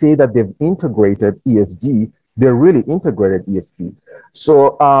they say that they've integrated ESG, they're really integrated ESG.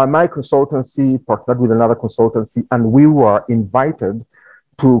 So my consultancy partnered with another consultancy, and we were invited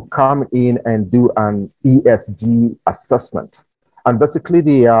to come in and do an ESG assessment. And basically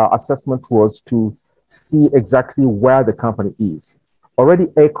the assessment was to see exactly where the company is. Already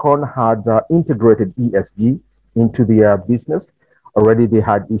Aecon had integrated ESG into their business. Already they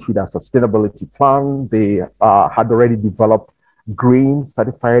had issued a sustainability plan. They had already developed green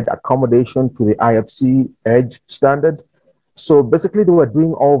certified accommodation to the IFC EDGE standard. So basically they were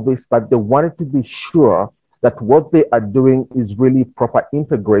doing all this, but they wanted to be sure that what they are doing is really proper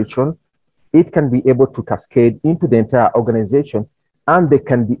integration. It can be able to cascade into the entire organization, and they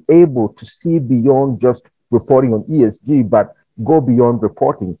can be able to see beyond just reporting on ESG, but go beyond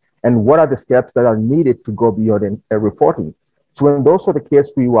reporting. And what are the steps that are needed to go beyond reporting? So when those were the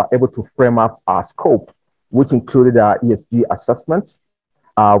case, we were able to frame up our scope, which included our ESG assessment.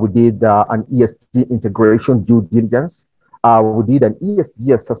 We did an ESG integration due diligence. We did an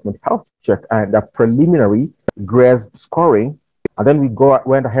ESG assessment health check and a preliminary GRES scoring. And then we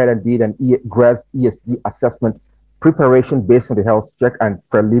went ahead and did an GRES ESG assessment preparation based on the health check and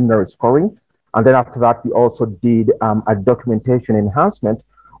preliminary scoring. And then after that, we also did a documentation enhancement,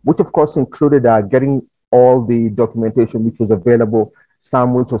 which of course included getting all the documentation which was available,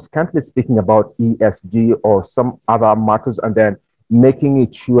 some which was currently speaking about ESG or some other matters, and then making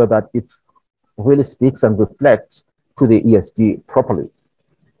it sure that it really speaks and reflects to the ESG properly.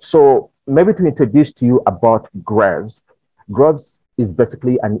 So maybe to introduce to you about GRES. GRES is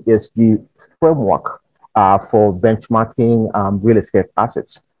basically an ESG framework for benchmarking real estate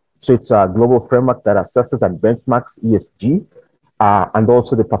assets. So it's a global framework that assesses and benchmarks ESG and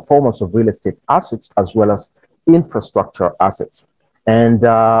also the performance of real estate assets as well as infrastructure assets. And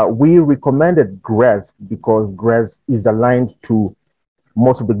we recommended GRES because GRES is aligned to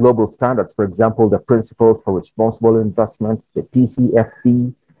most of the global standards. For example, the Principles for Responsible Investment, the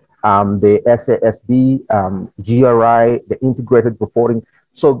TCFD, the SASB, GRI, the Integrated Reporting.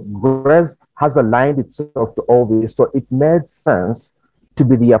 So GRES has aligned itself to all this. So it made sense to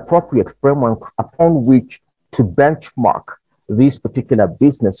be the appropriate framework upon which to benchmark this particular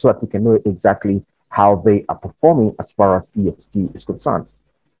business so that we can know exactly how they are performing as far as ESG is concerned.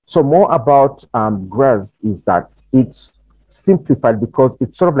 So more about GRES is that it's simplified because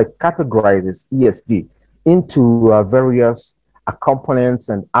it sort of like categorizes ESG into various components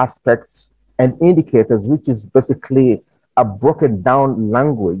and aspects and indicators, which is basically a broken down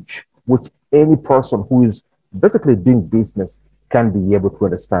language which any person who is basically doing business can be able to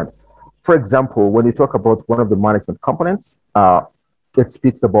understand. For example, when you talk about one of the management components, it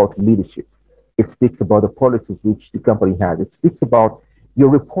speaks about leadership. It speaks about the policies which the company has. It speaks about your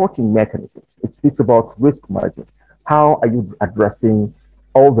reporting mechanisms. It speaks about risk management. How are you addressing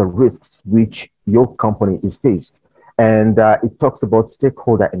all the risks which your company is faced? And it talks about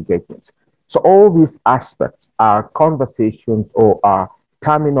stakeholder engagement. So all these aspects are conversations or are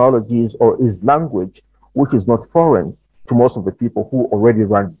terminologies or is language which is not foreign to most of the people who already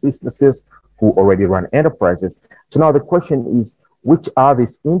run businesses, who already run enterprises. So now the question is, which are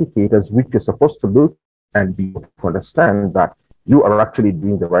these indicators which you're supposed to look and be able to understand that you are actually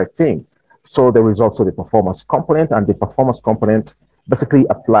doing the right thing? So there is also the performance component, and the performance component basically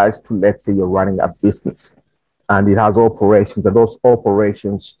applies to, let's say, you're running a business and it has operations, and those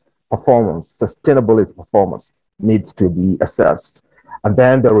operations performance, sustainability performance needs to be assessed. And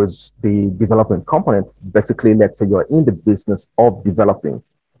then there is the development component. Basically, let's say you're in the business of developing,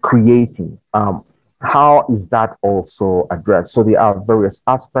 creating. How is that also addressed? So there are various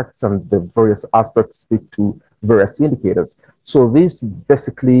aspects, and the various aspects speak to various indicators. So this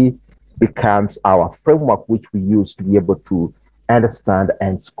basically becomes our framework, which we use to be able to understand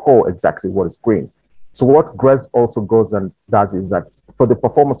and score exactly what is green. So what GRES also goes and does is that for the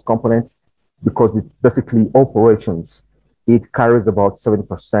performance component, because it's basically operations, it carries about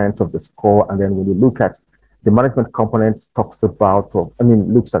 70% of the score. And then when you look at the management component, talks about,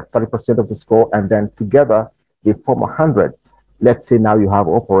 looks at 30% of the score, and then together they form 100. Let's say now you have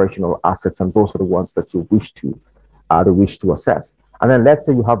operational assets, and those are the ones that you wish to assess. And then let's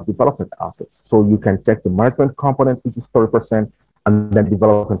say you have development assets. So you can take the management component, which is 30%, and then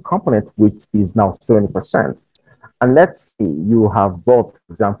development component, which is now 70%. And let's say you have both,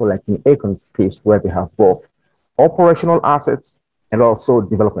 for example, like in Acon's case, where they have both operational assets and also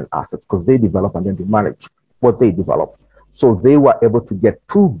development assets, because they develop and then they manage what they develop. So they were able to get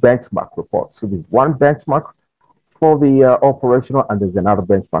two benchmark reports. So there's one benchmark for the operational, and there's another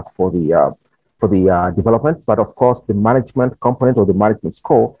benchmark for the development. But of course, the management component or the management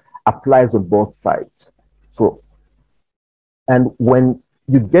score applies on both sides. So, and when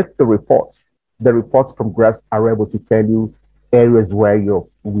you get the reports from GRES are able to tell you areas where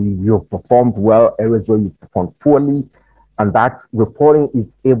you've performed well, areas where you performed poorly, and that reporting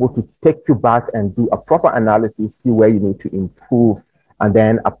is able to take you back and do a proper analysis, see where you need to improve, and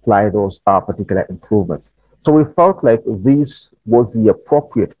then apply those particular improvements. So we felt like this was the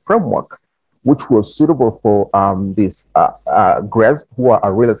appropriate framework, which was suitable for these GRES, who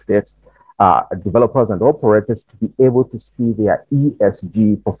are real estate developers and operators, to be able to see their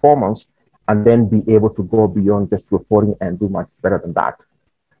ESG performance and then be able to go beyond just reporting and do much better than that.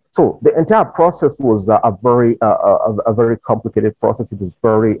 So the entire process was a very complicated process. It was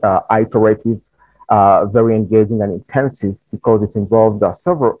very iterative, very engaging and intensive, because it involved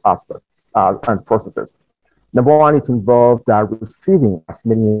several aspects and processes. Number one, it involved receiving as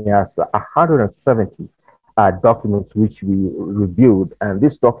many as 170 documents which we reviewed. And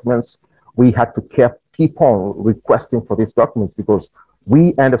these documents, we had to keep on requesting for these documents, because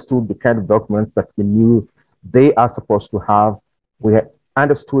we understood the kind of documents that we knew they are supposed to have. We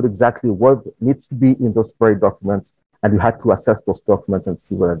understood exactly what needs to be in those very documents, and we had to assess those documents and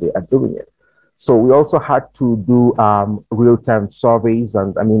see whether they are doing it. So we also had to do real-time surveys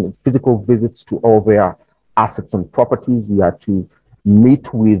and physical visits to all their assets and properties. We had to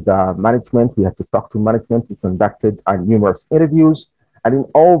meet with management. We had to talk to management. We conducted numerous interviews. And in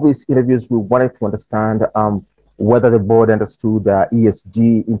all these interviews, we wanted to understand whether the board understood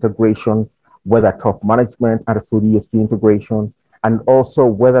ESG integration, whether top management understood ESG integration, and also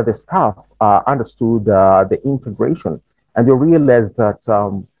whether the staff understood the integration. And you realized that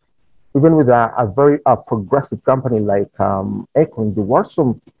even with a very progressive company like Econ, there were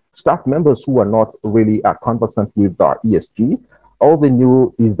some staff members who were not really conversant with ESG. All they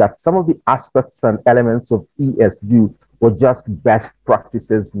knew is that some of the aspects and elements of ESG were just best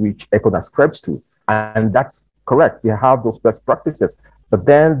practices which Econ ascribes to. And that's correct. They have those best practices, but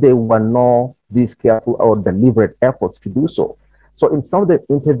then they were not these careful or deliberate efforts to do so. So in some of the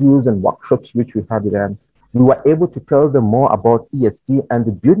interviews and workshops which we had with them, we were able to tell them more about ESG. And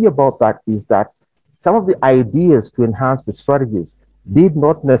the beauty about that is that some of the ideas to enhance the strategies did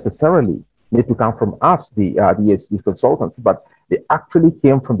not necessarily need to come from us, the ESG consultants, but they actually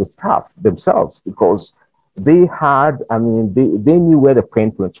came from the staff themselves, because they had, I mean, they knew where the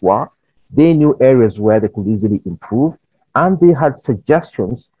pain points were. They knew areas where they could easily improve, and they had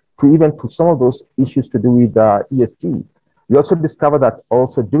suggestions to even to some of those issues to do with ESG. We also discovered that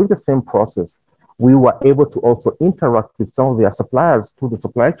also during the same process, we were able to also interact with some of their suppliers through the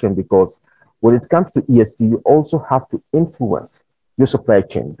supply chain, because when it comes to ESG, you also have to influence your supply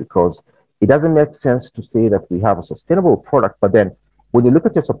chain, because it doesn't make sense to say that we have a sustainable product, but then when you look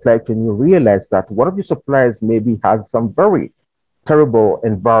at your supply chain, you realize that one of your suppliers maybe has some very terrible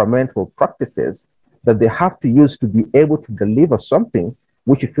environmental practices that they have to use to be able to deliver something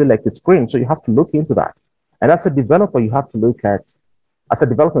which you feel like it's green. So you have to look into that. And as a developer, you have to look at, as a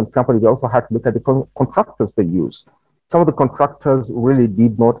development company, you also have to look at the contractors they use. Some of the contractors really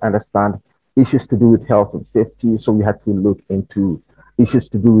did not understand issues to do with health and safety. So we had to look into issues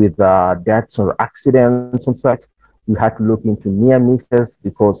to do with deaths or accidents and such. We had to look into near misses,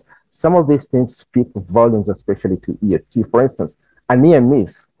 because some of these things speak volumes, especially to ESG. For instance, a near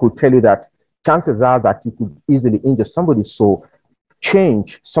miss could tell you that chances are that you could easily injure somebody. So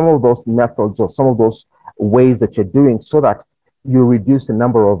change some of those methods or some of those ways that you're doing so that you reduce the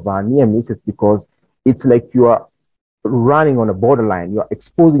number of near misses, because it's like you are running on a borderline. You're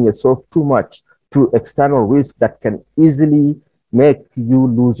exposing yourself too much to external risk that can easily make you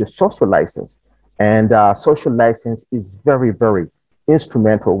lose your social license. And social license is very, very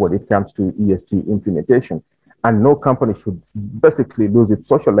instrumental when it comes to ESG implementation. And no company should basically lose its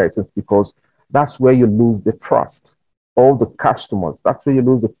social license, because that's where you lose the trust of the customers. That's where you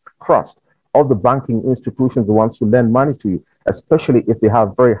lose the trust of the banking institutions, the ones who lend money to you, especially if they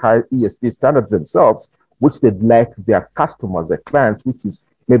have very high ESG standards themselves, which they'd like their customers, their clients, which is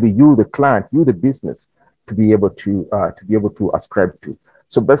maybe you, the client, you, the business, to be able to ascribe to.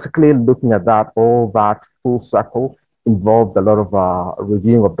 So basically, looking at that, all that full circle involved a lot of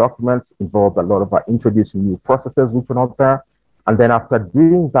reviewing of documents, involved a lot of introducing new processes which were not there. And then after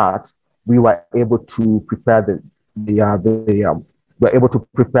doing that, we were able to prepare we were able to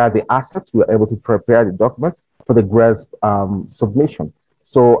prepare the assets, we were able to prepare the documents for the GRESB submission.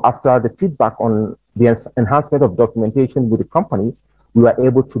 So after the feedback on the enhancement of documentation with the company, we were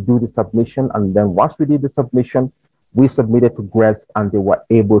able to do the submission. And then once we did the submission, we submitted to GRESB, and they were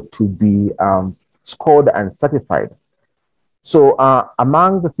able to be scored and certified. So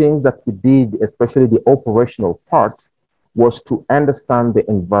among the things that we did, especially the operational part, was to understand the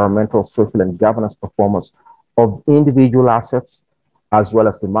environmental, social, and governance performance of individual assets, as well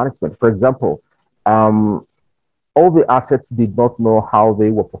as the management. For example, all the assets did not know how they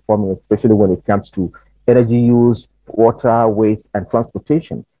were performing, especially when it comes to energy use, water, waste, and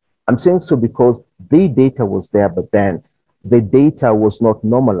transportation. I'm saying so because the data was there, but then the data was not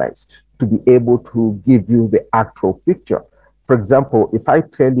normalized to be able to give you the actual picture. For example, if I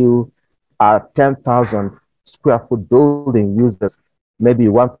tell you a 10,000 square foot building uses maybe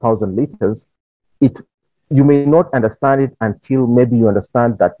 1,000 liters, you may not understand it until maybe you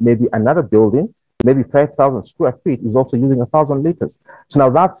understand that maybe another building, maybe 5,000 square feet, is also using 1,000 liters. So now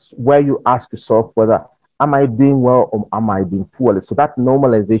that's where you ask yourself whether, am I doing well or am I doing poorly? So that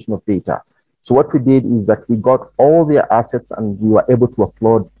normalization of data. So what we did is that we got all their assets and we were able to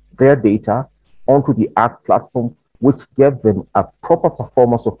upload their data onto the ARC platform, which gave them a proper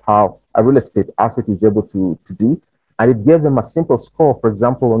performance of how a real estate asset is able to do. And it gave them a simple score. For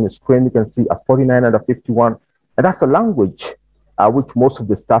example, on the screen, you can see a 49 and a 51. And that's a language which most of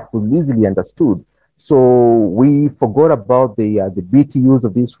the staff will easily understood. So we forgot about the BTUs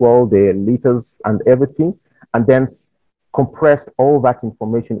of this world, the liters and everything, and then compressed all that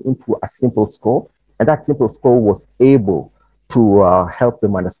information into a simple score. And that simple score was able to help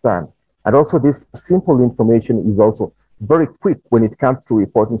them understand. And also this simple information is also very quick when it comes to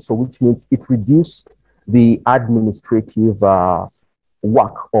reporting. So which means it reduced the administrative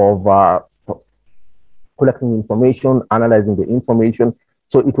work of collecting information, analyzing the information.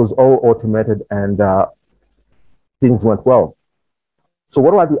 So it was all automated and things went well. So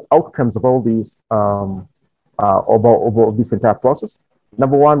what are the outcomes of all these, of this entire process?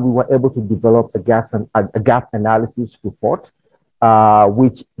 Number one, we were able to develop a gap analysis report,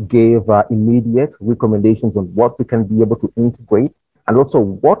 which gave immediate recommendations on what we can be able to integrate, and also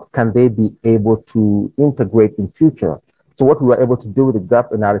what can they be able to integrate in future. So what we were able to do with the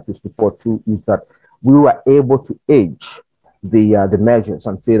gap analysis report too is that we were able to age the measures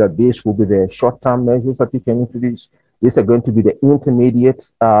and say that this will be the short-term measures that you can introduce. These are going to be the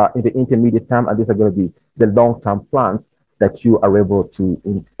intermediate in the intermediate term, and these are going to be the long-term plans that you are able to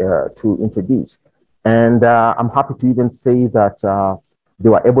introduce. And I'm happy to even say that they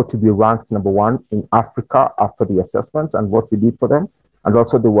were able to be ranked #1 in Africa after the assessment and what we did for them. And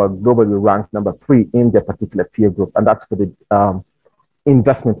also they were globally ranked #3 in their particular peer group. And that's for the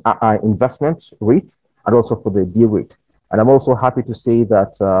investment rate and also for the D rate. And I'm also happy to say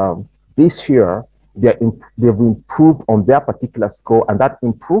that this year they've improved on their particular score, and that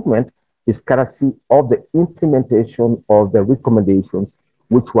improvement is courtesy of the implementation of the recommendations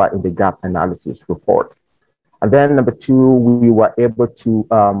which were in the gap analysis report. And then #2, we were able to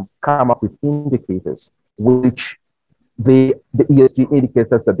come up with indicators which the ESG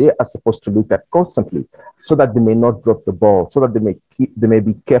indicators that they are supposed to look at constantly, so that they may not drop the ball, so that they may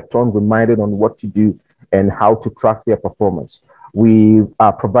be kept on reminded on what to do and how to track their performance. We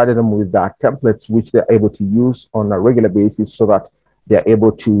provided them with templates which they're able to use on a regular basis so that they're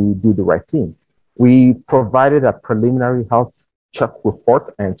able to do the right thing. We provided a preliminary health check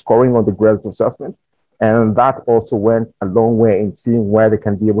report and scoring on the GRESB assessment, and that also went a long way in seeing where they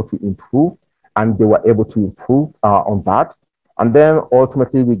can be able to improve, and they were able to improve on that. And then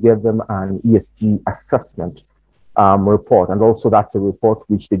ultimately we gave them an ESG assessment report, and also that's a report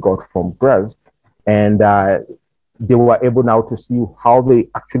which they got from GRESB, and they were able now to see how they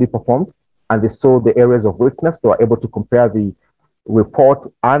actually performed, and they saw the areas of weakness. They were able to compare the report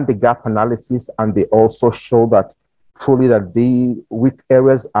and the gap analysis, and they also show that truly that the weak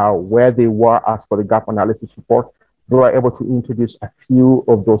areas are where they were as per the gap analysis report. They were able to introduce a few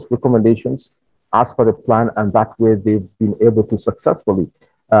of those recommendations as per the plan, and that way they've been able to successfully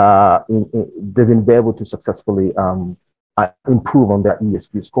improve on their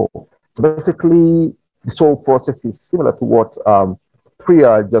ESG score. So basically, this whole process is similar to what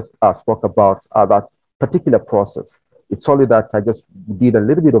Priya just spoke about, that particular process. It's only that I just did a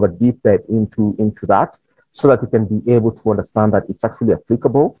little bit of a deep dive into that, so that you can be able to understand that it's actually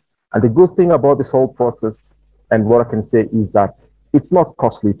applicable. And the good thing about this whole process, and what I can say, is that it's not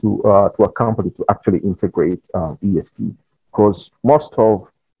costly to a company to actually integrate ESG, because most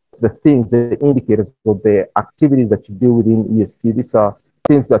of the things, the indicators, or the activities that you do within ESG, these are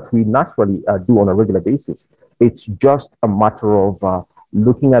things that we naturally do on a regular basis. It's just a matter of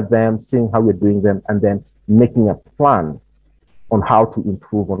looking at them, seeing how you're doing them, and then making a plan on how to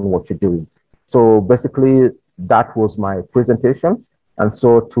improve on what you're doing. So basically, that was my presentation. And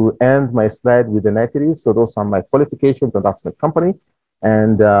so to end my slide with the niceties, so those are my qualifications, and that's my company.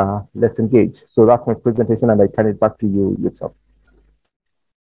 And let's engage. So that's my presentation, and I turn it back to you yourself.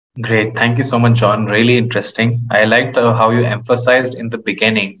 Great. Thank you so much, John. Really interesting. I liked how you emphasized in the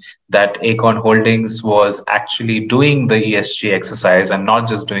beginning that Acorn Holdings was actually doing the ESG exercise and not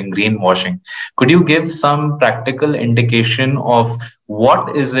just doing greenwashing. Could you give some practical indication of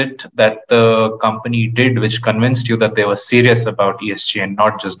what is it that the company did which convinced you that they were serious about ESG and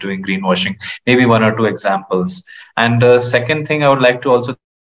not just doing greenwashing? Maybe 1 or 2 examples. And the second thing I would like to also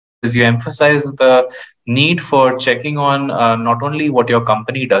is you emphasize the need for checking on not only what your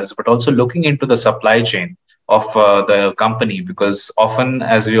company does, but also looking into the supply chain of the company, because often,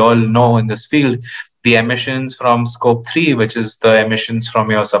 as we all know in this field, the emissions from scope 3, which is the emissions from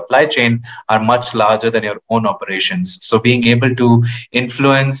your supply chain, are much larger than your own operations. So being able to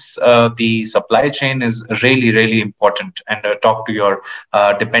influence the supply chain is really, really important, and talk to your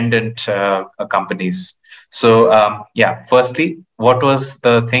dependent companies. So yeah, firstly, what was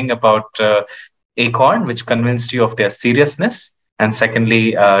the thing about Acorn which convinced you of their seriousness? And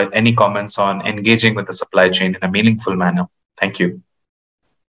secondly, any comments on engaging with the supply chain in a meaningful manner? Thank you.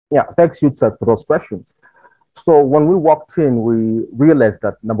 Yeah, thanks, Yutsat, for those questions. So when we walked in, we realized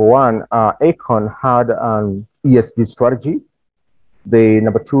that #1, Acorn had an ESG strategy.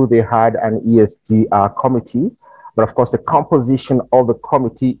 #2, they had an ESG committee. But of course, the composition of the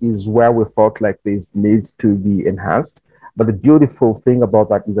committee is where we felt like this needs to be enhanced. But the beautiful thing about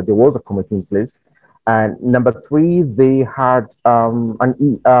that is that there was a committee in place. And #3, they had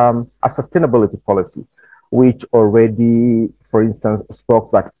a sustainability policy, which already, for instance, spoke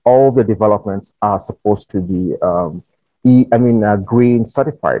that all the developments are supposed to be green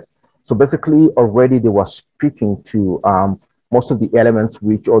certified. So basically, already they were speaking to most of the elements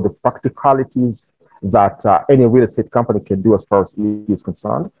or the practicalities that any real estate company can do as far as ESG is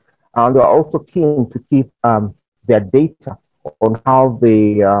concerned. And they're also keen to keep their data on how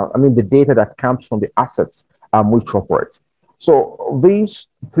they, the data that comes from the assets which operate. So these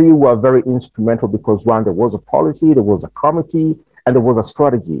three were very instrumental because one, there was a policy, there was a committee, and there was a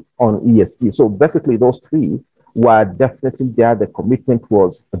strategy on ESG. So basically those three were definitely there. The commitment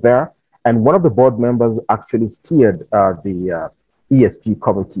was there. And one of the board members actually steered the ESG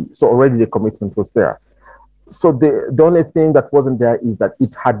committee. So already the commitment was there. So the only thing that wasn't there is that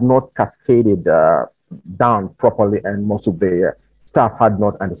it had not cascaded down properly, and most of the staff had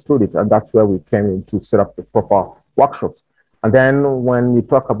not understood it. And that's where we came in to set up the proper workshops. And then when we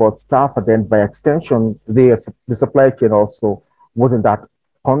talk about staff, and then by extension, the supply chain also wasn't that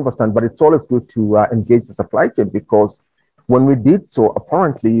conversant, but it's always good to engage the supply chain, because when we did so,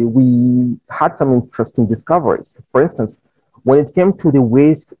 apparently we had some interesting discoveries. For instance, when it came to the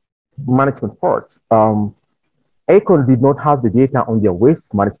waste management part, Aecon did not have the data on their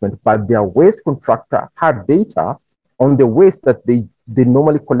waste management, but their waste contractor had data on the waste that they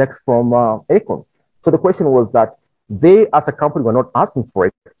normally collect from Aecon. So the question was that they, as a company, were not asking for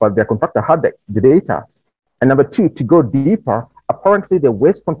it, but their contractor had the data. And number two, to go deeper, apparently the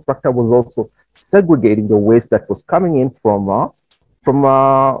waste contractor was also segregating the waste that was coming in from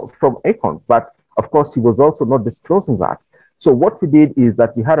Aecon. But of course, he was also not disclosing that. So what we did is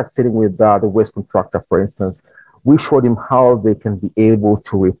that we had a sitting with the waste contractor, for instance. We showed him how they can be able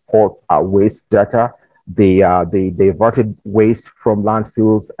to report waste data. They diverted waste from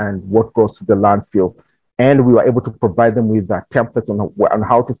landfills and what goes to the landfill. And we were able to provide them with templates on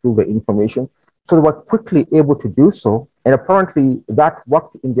how to fill the information. So they were quickly able to do so. And apparently that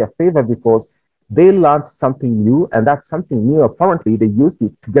worked in their favor because they learned something new. And that something new, apparently, they used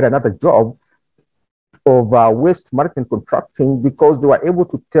it to get another job of waste management contracting, because they were able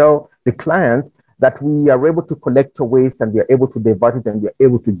to tell the client that we are able to collect your waste and we are able to divert it and we are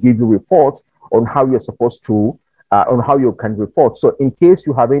able to give you reports on how you're supposed to, on how you can report. So in case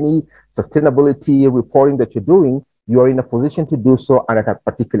you have any sustainability reporting that you're doing, you are in a position to do so and at a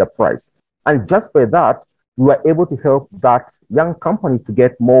particular price. And just by that, we were able to help that young company to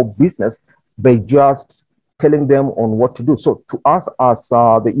get more business by just telling them on what to do. So to us as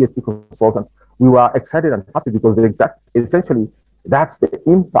the ESG consultants, we were excited and happy because essentially that's the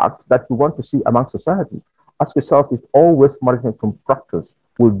impact that we want to see among society. Ask yourself if all waste management contractors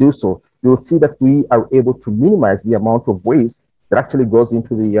will do so. You will see that we are able to minimize the amount of waste that actually goes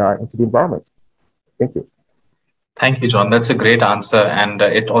into the environment. Thank you. Thank you, John. That's a great answer. And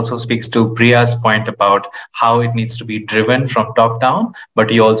it also speaks to Priya's point about how it needs to be driven from top down,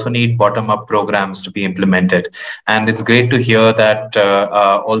 but you also need bottom up programs to be implemented. And it's great to hear that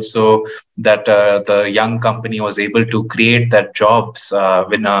also that the young company was able to create that jobs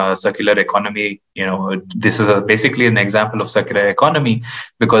in a circular economy. You know, this is basically an example of circular economy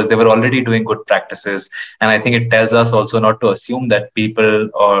because they were already doing good practices. And I think it tells us also not to assume that people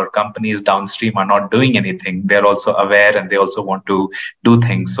or companies downstream are not doing anything. They're also aware and they also want to do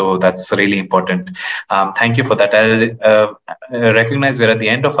things. So that's really important. Thank you for that. I recognize we're at the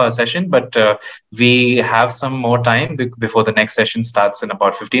end of our session, but we have some more time before the next session starts in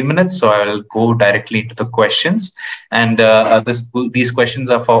about 15 minutes. So I'll go directly into the questions. And these questions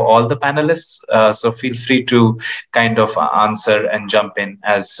are for all the panelists. So feel free to kind of answer and jump in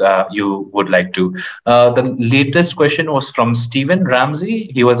as you would like to. The latest question was from Stephen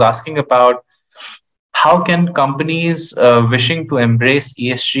Ramsey. He was asking about how can companies wishing to embrace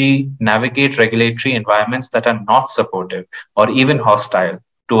ESG navigate regulatory environments that are not supportive or even hostile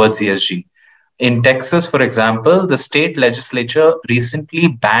towards ESG? In Texas, for example, the state legislature recently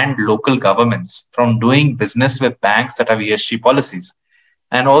banned local governments from doing business with banks that have ESG policies.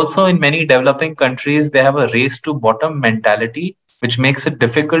 And also in many developing countries, they have a race to bottom mentality, which makes it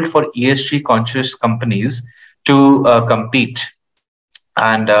difficult for ESG conscious companies to compete.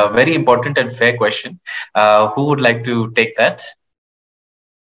 And a very important and fair question. Who would like to take that?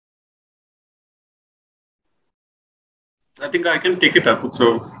 I think I can take it up.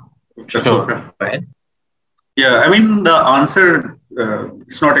 So that's sure. Okay. Go ahead. Yeah, I mean, the answer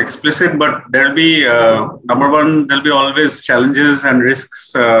is not explicit, but there'll be, number one, there'll be always challenges and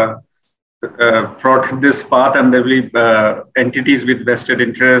risks throughout this path, and there'll be entities with vested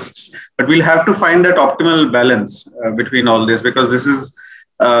interests. But we'll have to find that optimal balance between all this, because this is,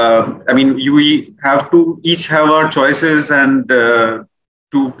 I mean, we have to each have our choices and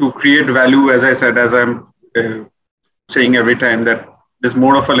to create value, as I said, as I'm saying every time, that there's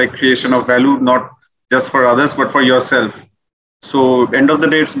more of a like creation of value, not just for others, but for yourself. So end of the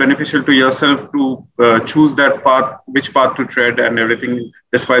day, it's beneficial to yourself to choose that path, which path to tread and everything,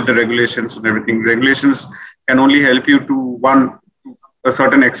 despite the regulations and everything. Regulations can only help you to a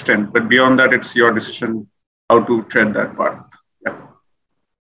certain extent, but beyond that, it's your decision how to tread that path. Yeah.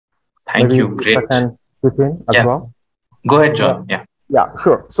 Thank you. Great. As well. Go ahead, John. Yeah. Yeah,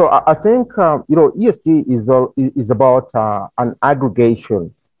 sure. So I think ESG is about an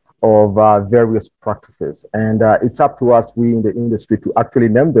aggregation of various practices, and it's up to us, we in the industry, to actually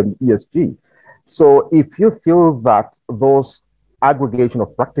name them ESG. So if you feel that those aggregation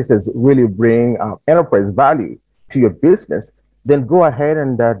of practices really bring enterprise value to your business, then go ahead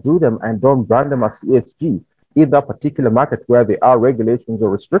and do them, and don't brand them as ESG in that particular market where there are regulations or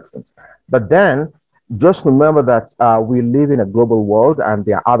restrictions. But then just remember that we live in a global world, and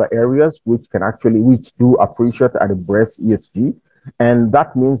there are other areas which do appreciate and embrace ESG. And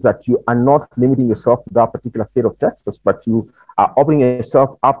that means that you are not limiting yourself to that particular state of Texas, but you are opening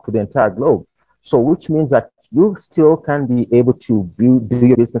yourself up to the entire globe. So which means that you still can be able to do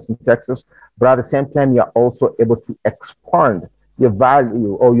your business in Texas, but at the same time, you're also able to expand your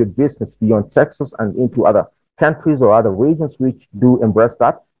value or your business beyond Texas and into other countries or other regions which do embrace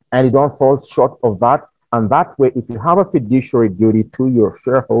that, and you don't fall short of that. And that way, if you have a fiduciary duty to your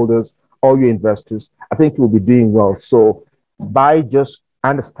shareholders or your investors, I think you'll be doing well. So by just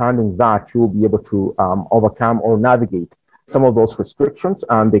understanding that, you will be able to overcome or navigate some of those restrictions,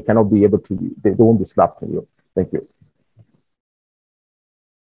 and they won't be slapped on you. Thank you.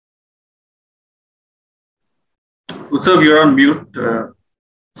 Utsav, you're on mute.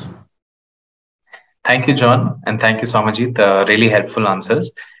 Thank you, John, and thank you, Swamajit. Really helpful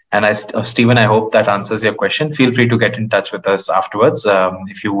answers. And Stephen, I hope that answers your question. Feel free to get in touch with us afterwards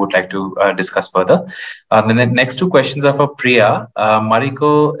if you would like to discuss further. The next two questions are for Priya.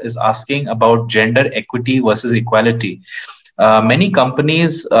 Mariko is asking about gender equity versus equality. Many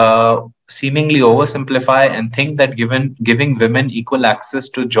companies seemingly oversimplify and think that giving women equal access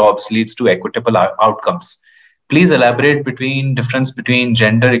to jobs leads to equitable outcomes. Please elaborate difference between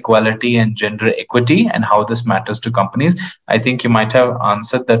gender equality and gender equity and how this matters to companies. I think you might have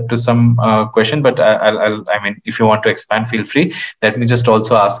answered that to some question, but I mean, if you want to expand, feel free. Let me just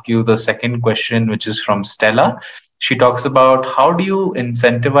also ask you the second question, which is from Stella. She talks about how do you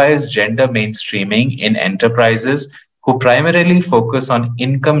incentivize gender mainstreaming in enterprises who primarily focus on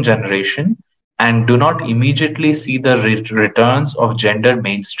income generation and do not immediately see the returns of gender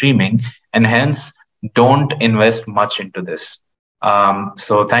mainstreaming, and hence don't invest much into this.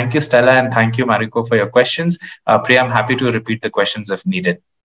 So thank you, Stella, and thank you, Mariko, for your questions. Priya, I'm happy to repeat the questions if needed.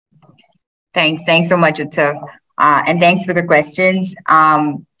 Thanks so much, Utsav. And thanks for the questions.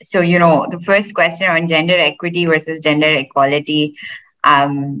 So, the first question on gender equity versus gender equality,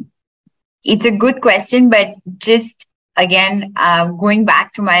 it's a good question, but just again, going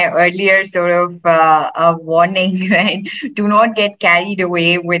back to my earlier sort of warning, right? Do not get carried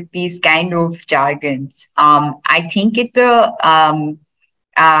away with these kind of jargons. I think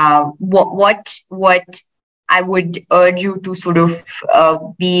what I would urge you to sort of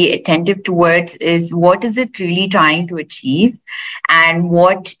be attentive towards is what is it really trying to achieve, and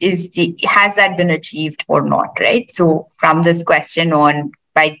has that been achieved or not, right? So from this question on,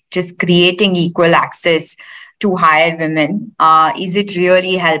 by just creating equal access to hire women, is it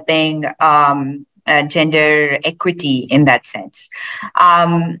really helping gender equity in that sense?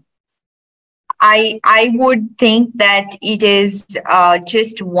 I would think that it is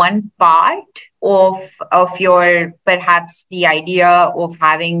just one part of your, perhaps the idea of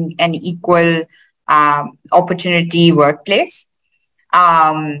having an equal opportunity workplace.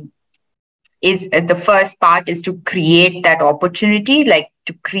 Is the first part is to create that opportunity, like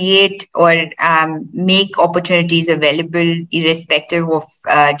to create or make opportunities available irrespective of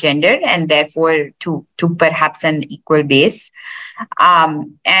gender, and therefore to perhaps an equal base.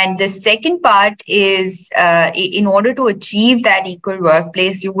 And the second part is in order to achieve that equal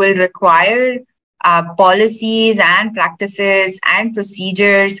workplace, you will require policies and practices and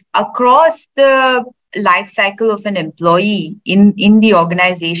procedures across the life cycle of an employee in the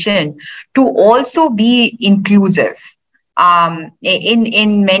organization to also be inclusive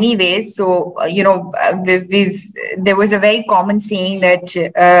in many ways. So, there was a very common saying that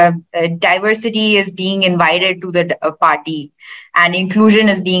diversity is being invited to the party and inclusion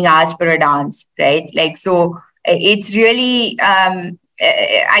is being asked for a dance, right? Like, so it's really,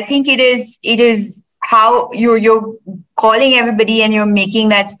 I think it is how you're calling everybody and you're making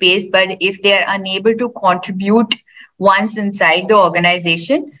that space, but if they're unable to contribute once inside the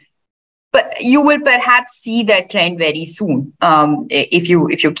organization, but you will perhaps see that trend very soon if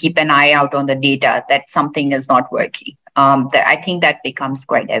you keep an eye out on the data that something is not working. I think that becomes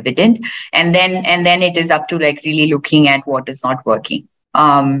quite evident, and then it is up to like really looking at what is not working.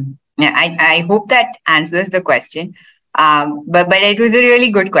 I hope that answers the question. But it was a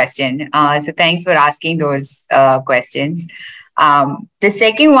really good question. So thanks for asking those questions. The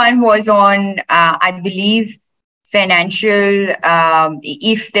second one was on, I believe, financial,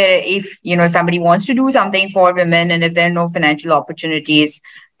 if somebody wants to do something for women, and if there are no financial opportunities,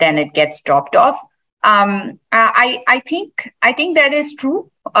 then it gets dropped off. I think that is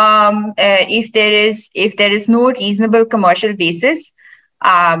true. If there is no reasonable commercial basis,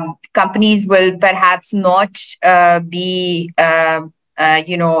 companies will perhaps not be in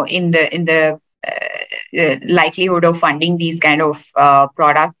the likelihood of funding these kind of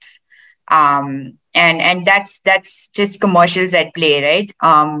products. And that's just commercials at play, right?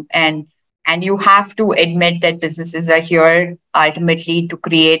 And you have to admit that businesses are here ultimately to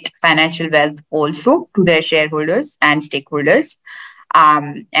create financial wealth also to their shareholders and stakeholders.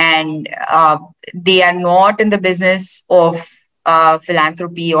 And they are not in the business of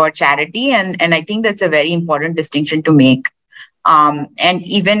philanthropy or charity. And I think that's a very important distinction to make. And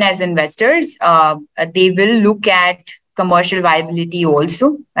even as investors, they will look at commercial viability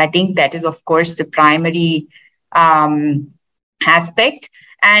also. I think that is, of course, the primary aspect.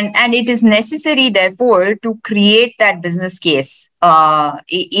 And it is necessary, therefore, to create that business case.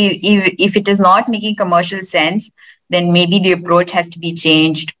 If it is not making commercial sense, then maybe the approach has to be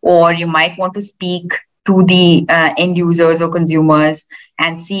changed, or you might want to speak to the end users or consumers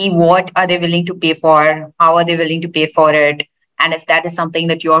and see what are they willing to pay for, how are they willing to pay for it, and if that is something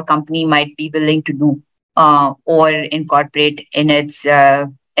that your company might be willing to do or incorporate in its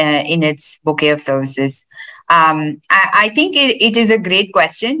bouquet of services. I think it is a great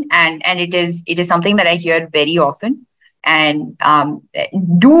question, and it is something that I hear very often. And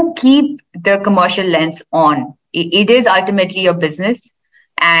do keep the commercial lens on. It is ultimately a business,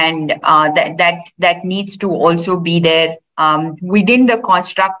 and that needs to also be there within the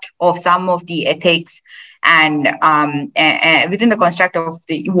construct of some of the ethics, and within the construct of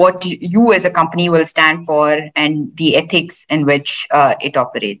what you as a company will stand for and the ethics in which it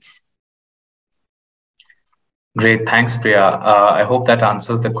operates. Great. Thanks, Priya. I hope that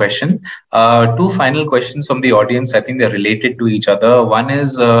answers the question. Two final questions from the audience. I think they're related to each other. One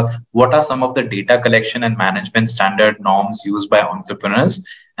is, what are some of the data collection and management standard norms used by entrepreneurs?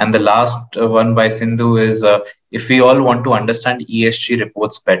 And the last one by Sindhu is, if we all want to understand ESG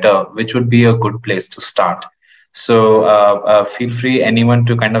reports better, which would be a good place to start? So feel free, anyone,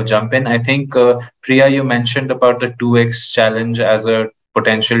 to kind of jump in. I think, Priya, you mentioned about the 2X challenge as a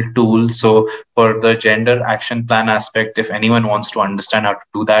potential tool. So for the gender action plan aspect, if anyone wants to understand how to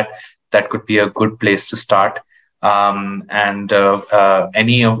do that, that could be a good place to start. And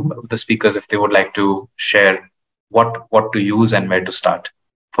any of the speakers, if they would like to share what to use and where to start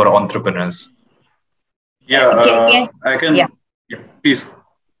for entrepreneurs. Yeah, I can. Yeah, please.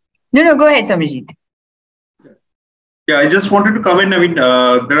 No, go ahead, Samrijit. Yeah, I just wanted to comment. I mean, there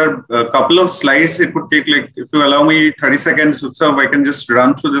are a couple of slides. It would take, like, if you allow me 30 seconds, Utsav, I can just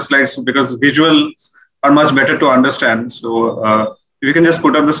run through the slides because visuals are much better to understand. So if you can just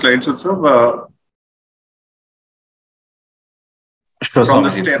put up the slides, Utsav. Sure, from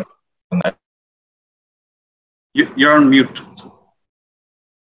the step. You're on mute.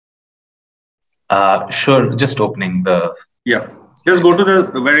 Sure, just opening the... Yeah, just go to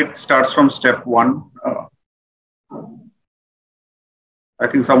the where it starts from step 1. I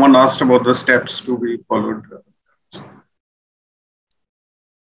think someone asked about the steps to be followed.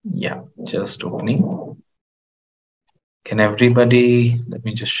 Yeah, just opening. Can everybody, let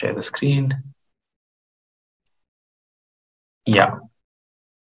me just share the screen. Yeah.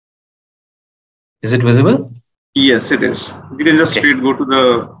 Is it visible? Yes, it is. You can just straight go to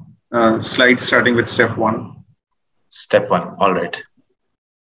the slide starting with step 1. Step 1, all right.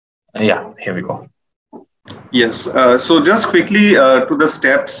 Yeah, here we go. Yes. So just quickly to the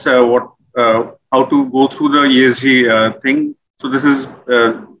steps, how to go through the ESG thing. So this is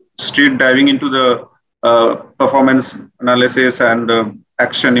straight diving into the performance analysis and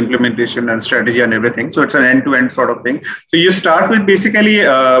action implementation and strategy and everything. So it's an end-to-end sort of thing. So you start with basically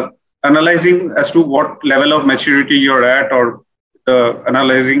analyzing as to what level of maturity you're at, or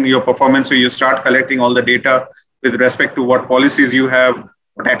analyzing your performance. So you start collecting all the data with respect to what policies you have,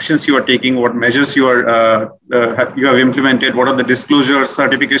 what actions you are taking, what measures you have implemented, what are the disclosures,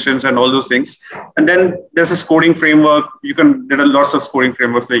 certifications, and all those things. And then there's a scoring framework. There are lots of scoring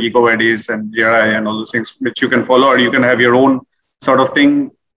frameworks like EcoVadis and GRI and all those things which you can follow, or you can have your own sort of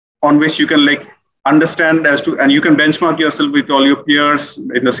thing on which you can understand and you can benchmark yourself with all your peers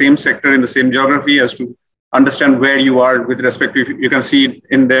in the same sector, in the same geography, as to understand where you are with respect to, you can see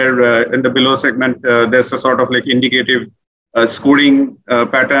in there in the below segment, there's a sort of indicative scoring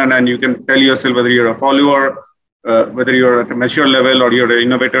pattern, and you can tell yourself whether you're a follower, whether you're at a mature level or you're an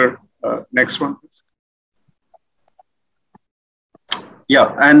innovator. Next one.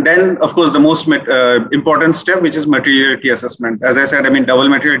 Yeah, and then of course the most important step, which is materiality assessment. As I said, I mean double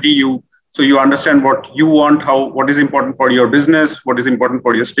materiality. So you understand what you want, what is important for your business, what is important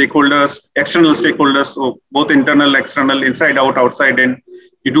for your stakeholders, external stakeholders. So both internal, external, inside out, outside in.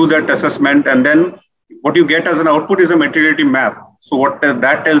 You do that assessment, and then what you get as an output is a materiality map. So what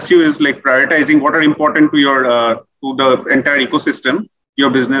that tells you is like prioritizing what are important to your to the entire ecosystem, your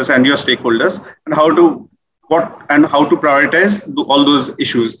business and your stakeholders, and how to prioritize all those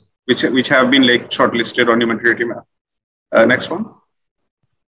issues which have been like shortlisted on your maturity map. Next one.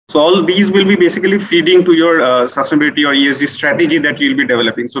 So all these will be basically feeding to your sustainability or ESG strategy that you'll be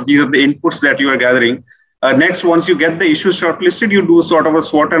developing. So these are the inputs that you are gathering. Next, once you get the issues shortlisted, you do sort of a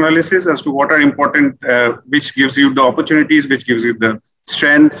SWOT analysis as to what are important, which gives you the opportunities, which gives you the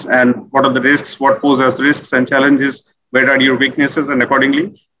strengths, and what are the risks, what pose as risks and challenges, where are your weaknesses, and accordingly,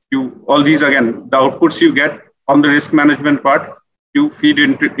 all these again, the outputs you get on the risk management part, you feed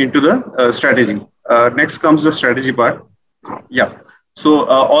into the strategy. Next comes the strategy part. Yeah. So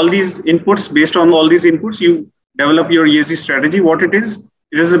all these inputs, based on all these inputs, you develop your ESG strategy. What it is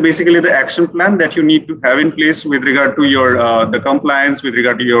basically the action plan that you need to have in place with regard to your the compliance, with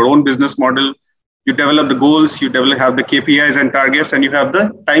regard to your own business model. You develop the goals, you have the KPIs and targets, and you have the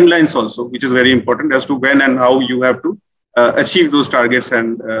timelines also, which is very important as to when and how you have to achieve those targets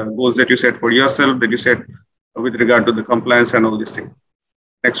and goals that you set for yourself, that you set with regard to the compliance and all these things.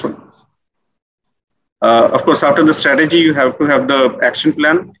 Next one. Of course, after the strategy, you have to have the action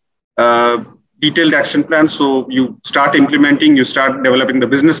plan, detailed action plan. So you start implementing, you start developing the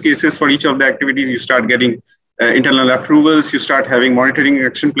business cases for each of the activities, you start getting internal approvals, you start having monitoring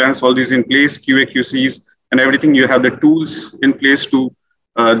action plans, all these in place, QA, QCs, and everything. You have the tools in place to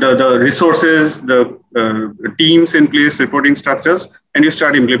the resources, the teams in place, reporting structures, and you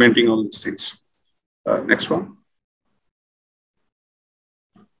start implementing all these things. Next one.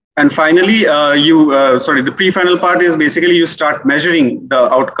 And finally, the pre-final part is basically you start measuring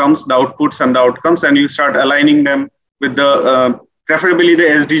the outcomes, the outputs and the outcomes, and you start aligning them with the, preferably the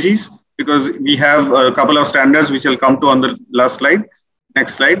SDGs, because we have a couple of standards which will come to on the last slide,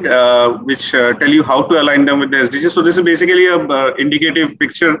 next slide, which tell you how to align them with the SDGs. So this is basically a indicative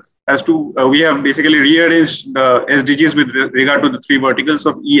picture as to, we have basically rearranged the SDGs with regard to the three verticals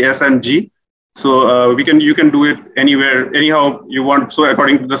of E, S and G. So you can do it anywhere, anyhow you want. So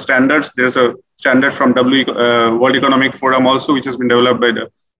according to the standards, there's a standard from World Economic Forum also, which has been developed by the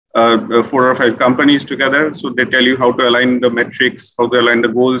 4 or 5 companies together. So they tell you how to align the metrics, how to align the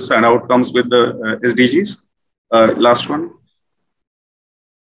goals and outcomes with the SDGs. Last one.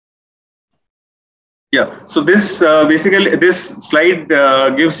 Yeah, so this basically, this slide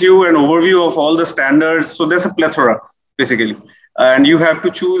gives you an overview of all the standards. So there's a plethora basically. And you have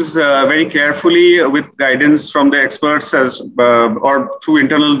to choose very carefully with guidance from the experts or through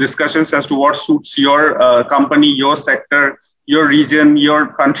internal discussions as to what suits your company, your sector, your region,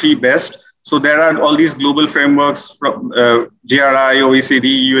 your country best. So there are all these global frameworks from GRI,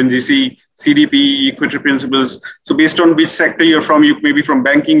 OECD, UNGC, CDP, equity principles. So based on which sector you're from, you may be from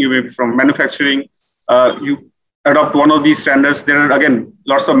banking, you may be from manufacturing, you adopt one of these standards. There are again,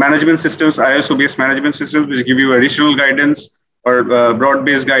 lots of management systems, ISO-based management systems, which give you additional guidance or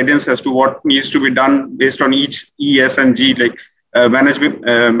broad-based guidance as to what needs to be done based on each E, S, and G, like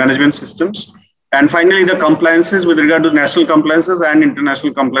management systems. And finally, the compliances with regard to national compliances and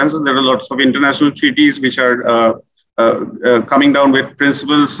international compliances. There are lots of international treaties which are coming down with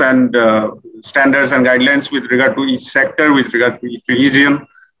principles and standards and guidelines with regard to each sector, with regard to each region.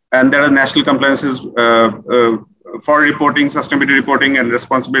 And there are national compliances for reporting, sustainability reporting, and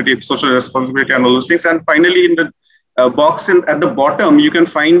responsibility, social responsibility, and all those things. And finally, in the box at the bottom, you can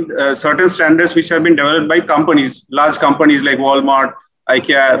find certain standards which have been developed by companies, large companies like Walmart,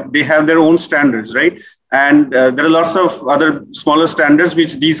 IKEA. They have their own standards, right? And there are lots of other smaller standards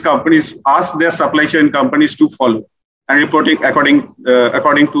which these companies ask their supply chain companies to follow and reporting according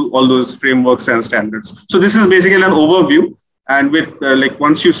to all those frameworks and standards. So this is basically an overview. And with like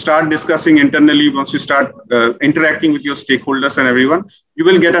once you start discussing internally, once you start interacting with your stakeholders and everyone, you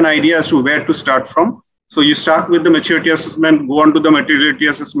will get an idea as to where to start from. So you start with the maturity assessment, go on to the materiality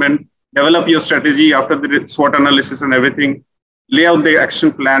assessment, develop your strategy after the SWOT analysis and everything, lay out the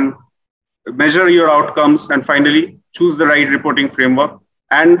action plan, measure your outcomes, and finally choose the right reporting framework.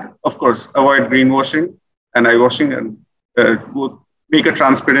 And of course, avoid greenwashing and eyewashing, and make a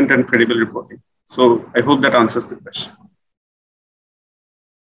transparent and credible reporting. So I hope that answers the question.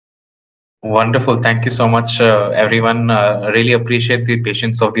 Wonderful. Thank you so much, everyone. Really appreciate the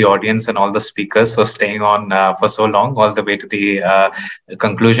patience of the audience and all the speakers for staying on for so long, all the way to the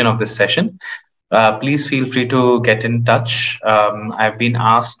conclusion of this session. Please feel free to get in touch. I've been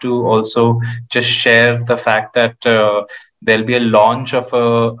asked to also just share the fact that there'll be a launch of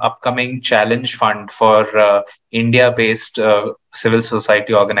a upcoming challenge fund for India-based civil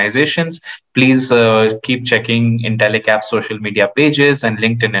society organizations. Please keep checking Intellicap's social media pages and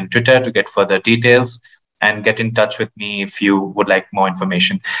LinkedIn and Twitter to get further details, and get in touch with me if you would like more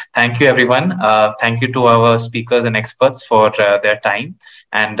information. Thank you, everyone. Thank you to our speakers and experts for their time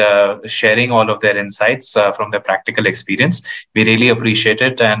and sharing all of their insights from their practical experience. We really appreciate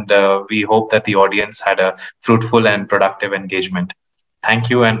it, and we hope that the audience had a fruitful and productive engagement. Thank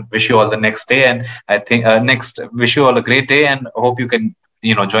you, and wish you all the next day. And I think wish you all a great day, and hope you can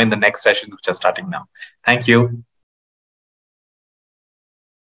join the next sessions which are starting now. Thank you.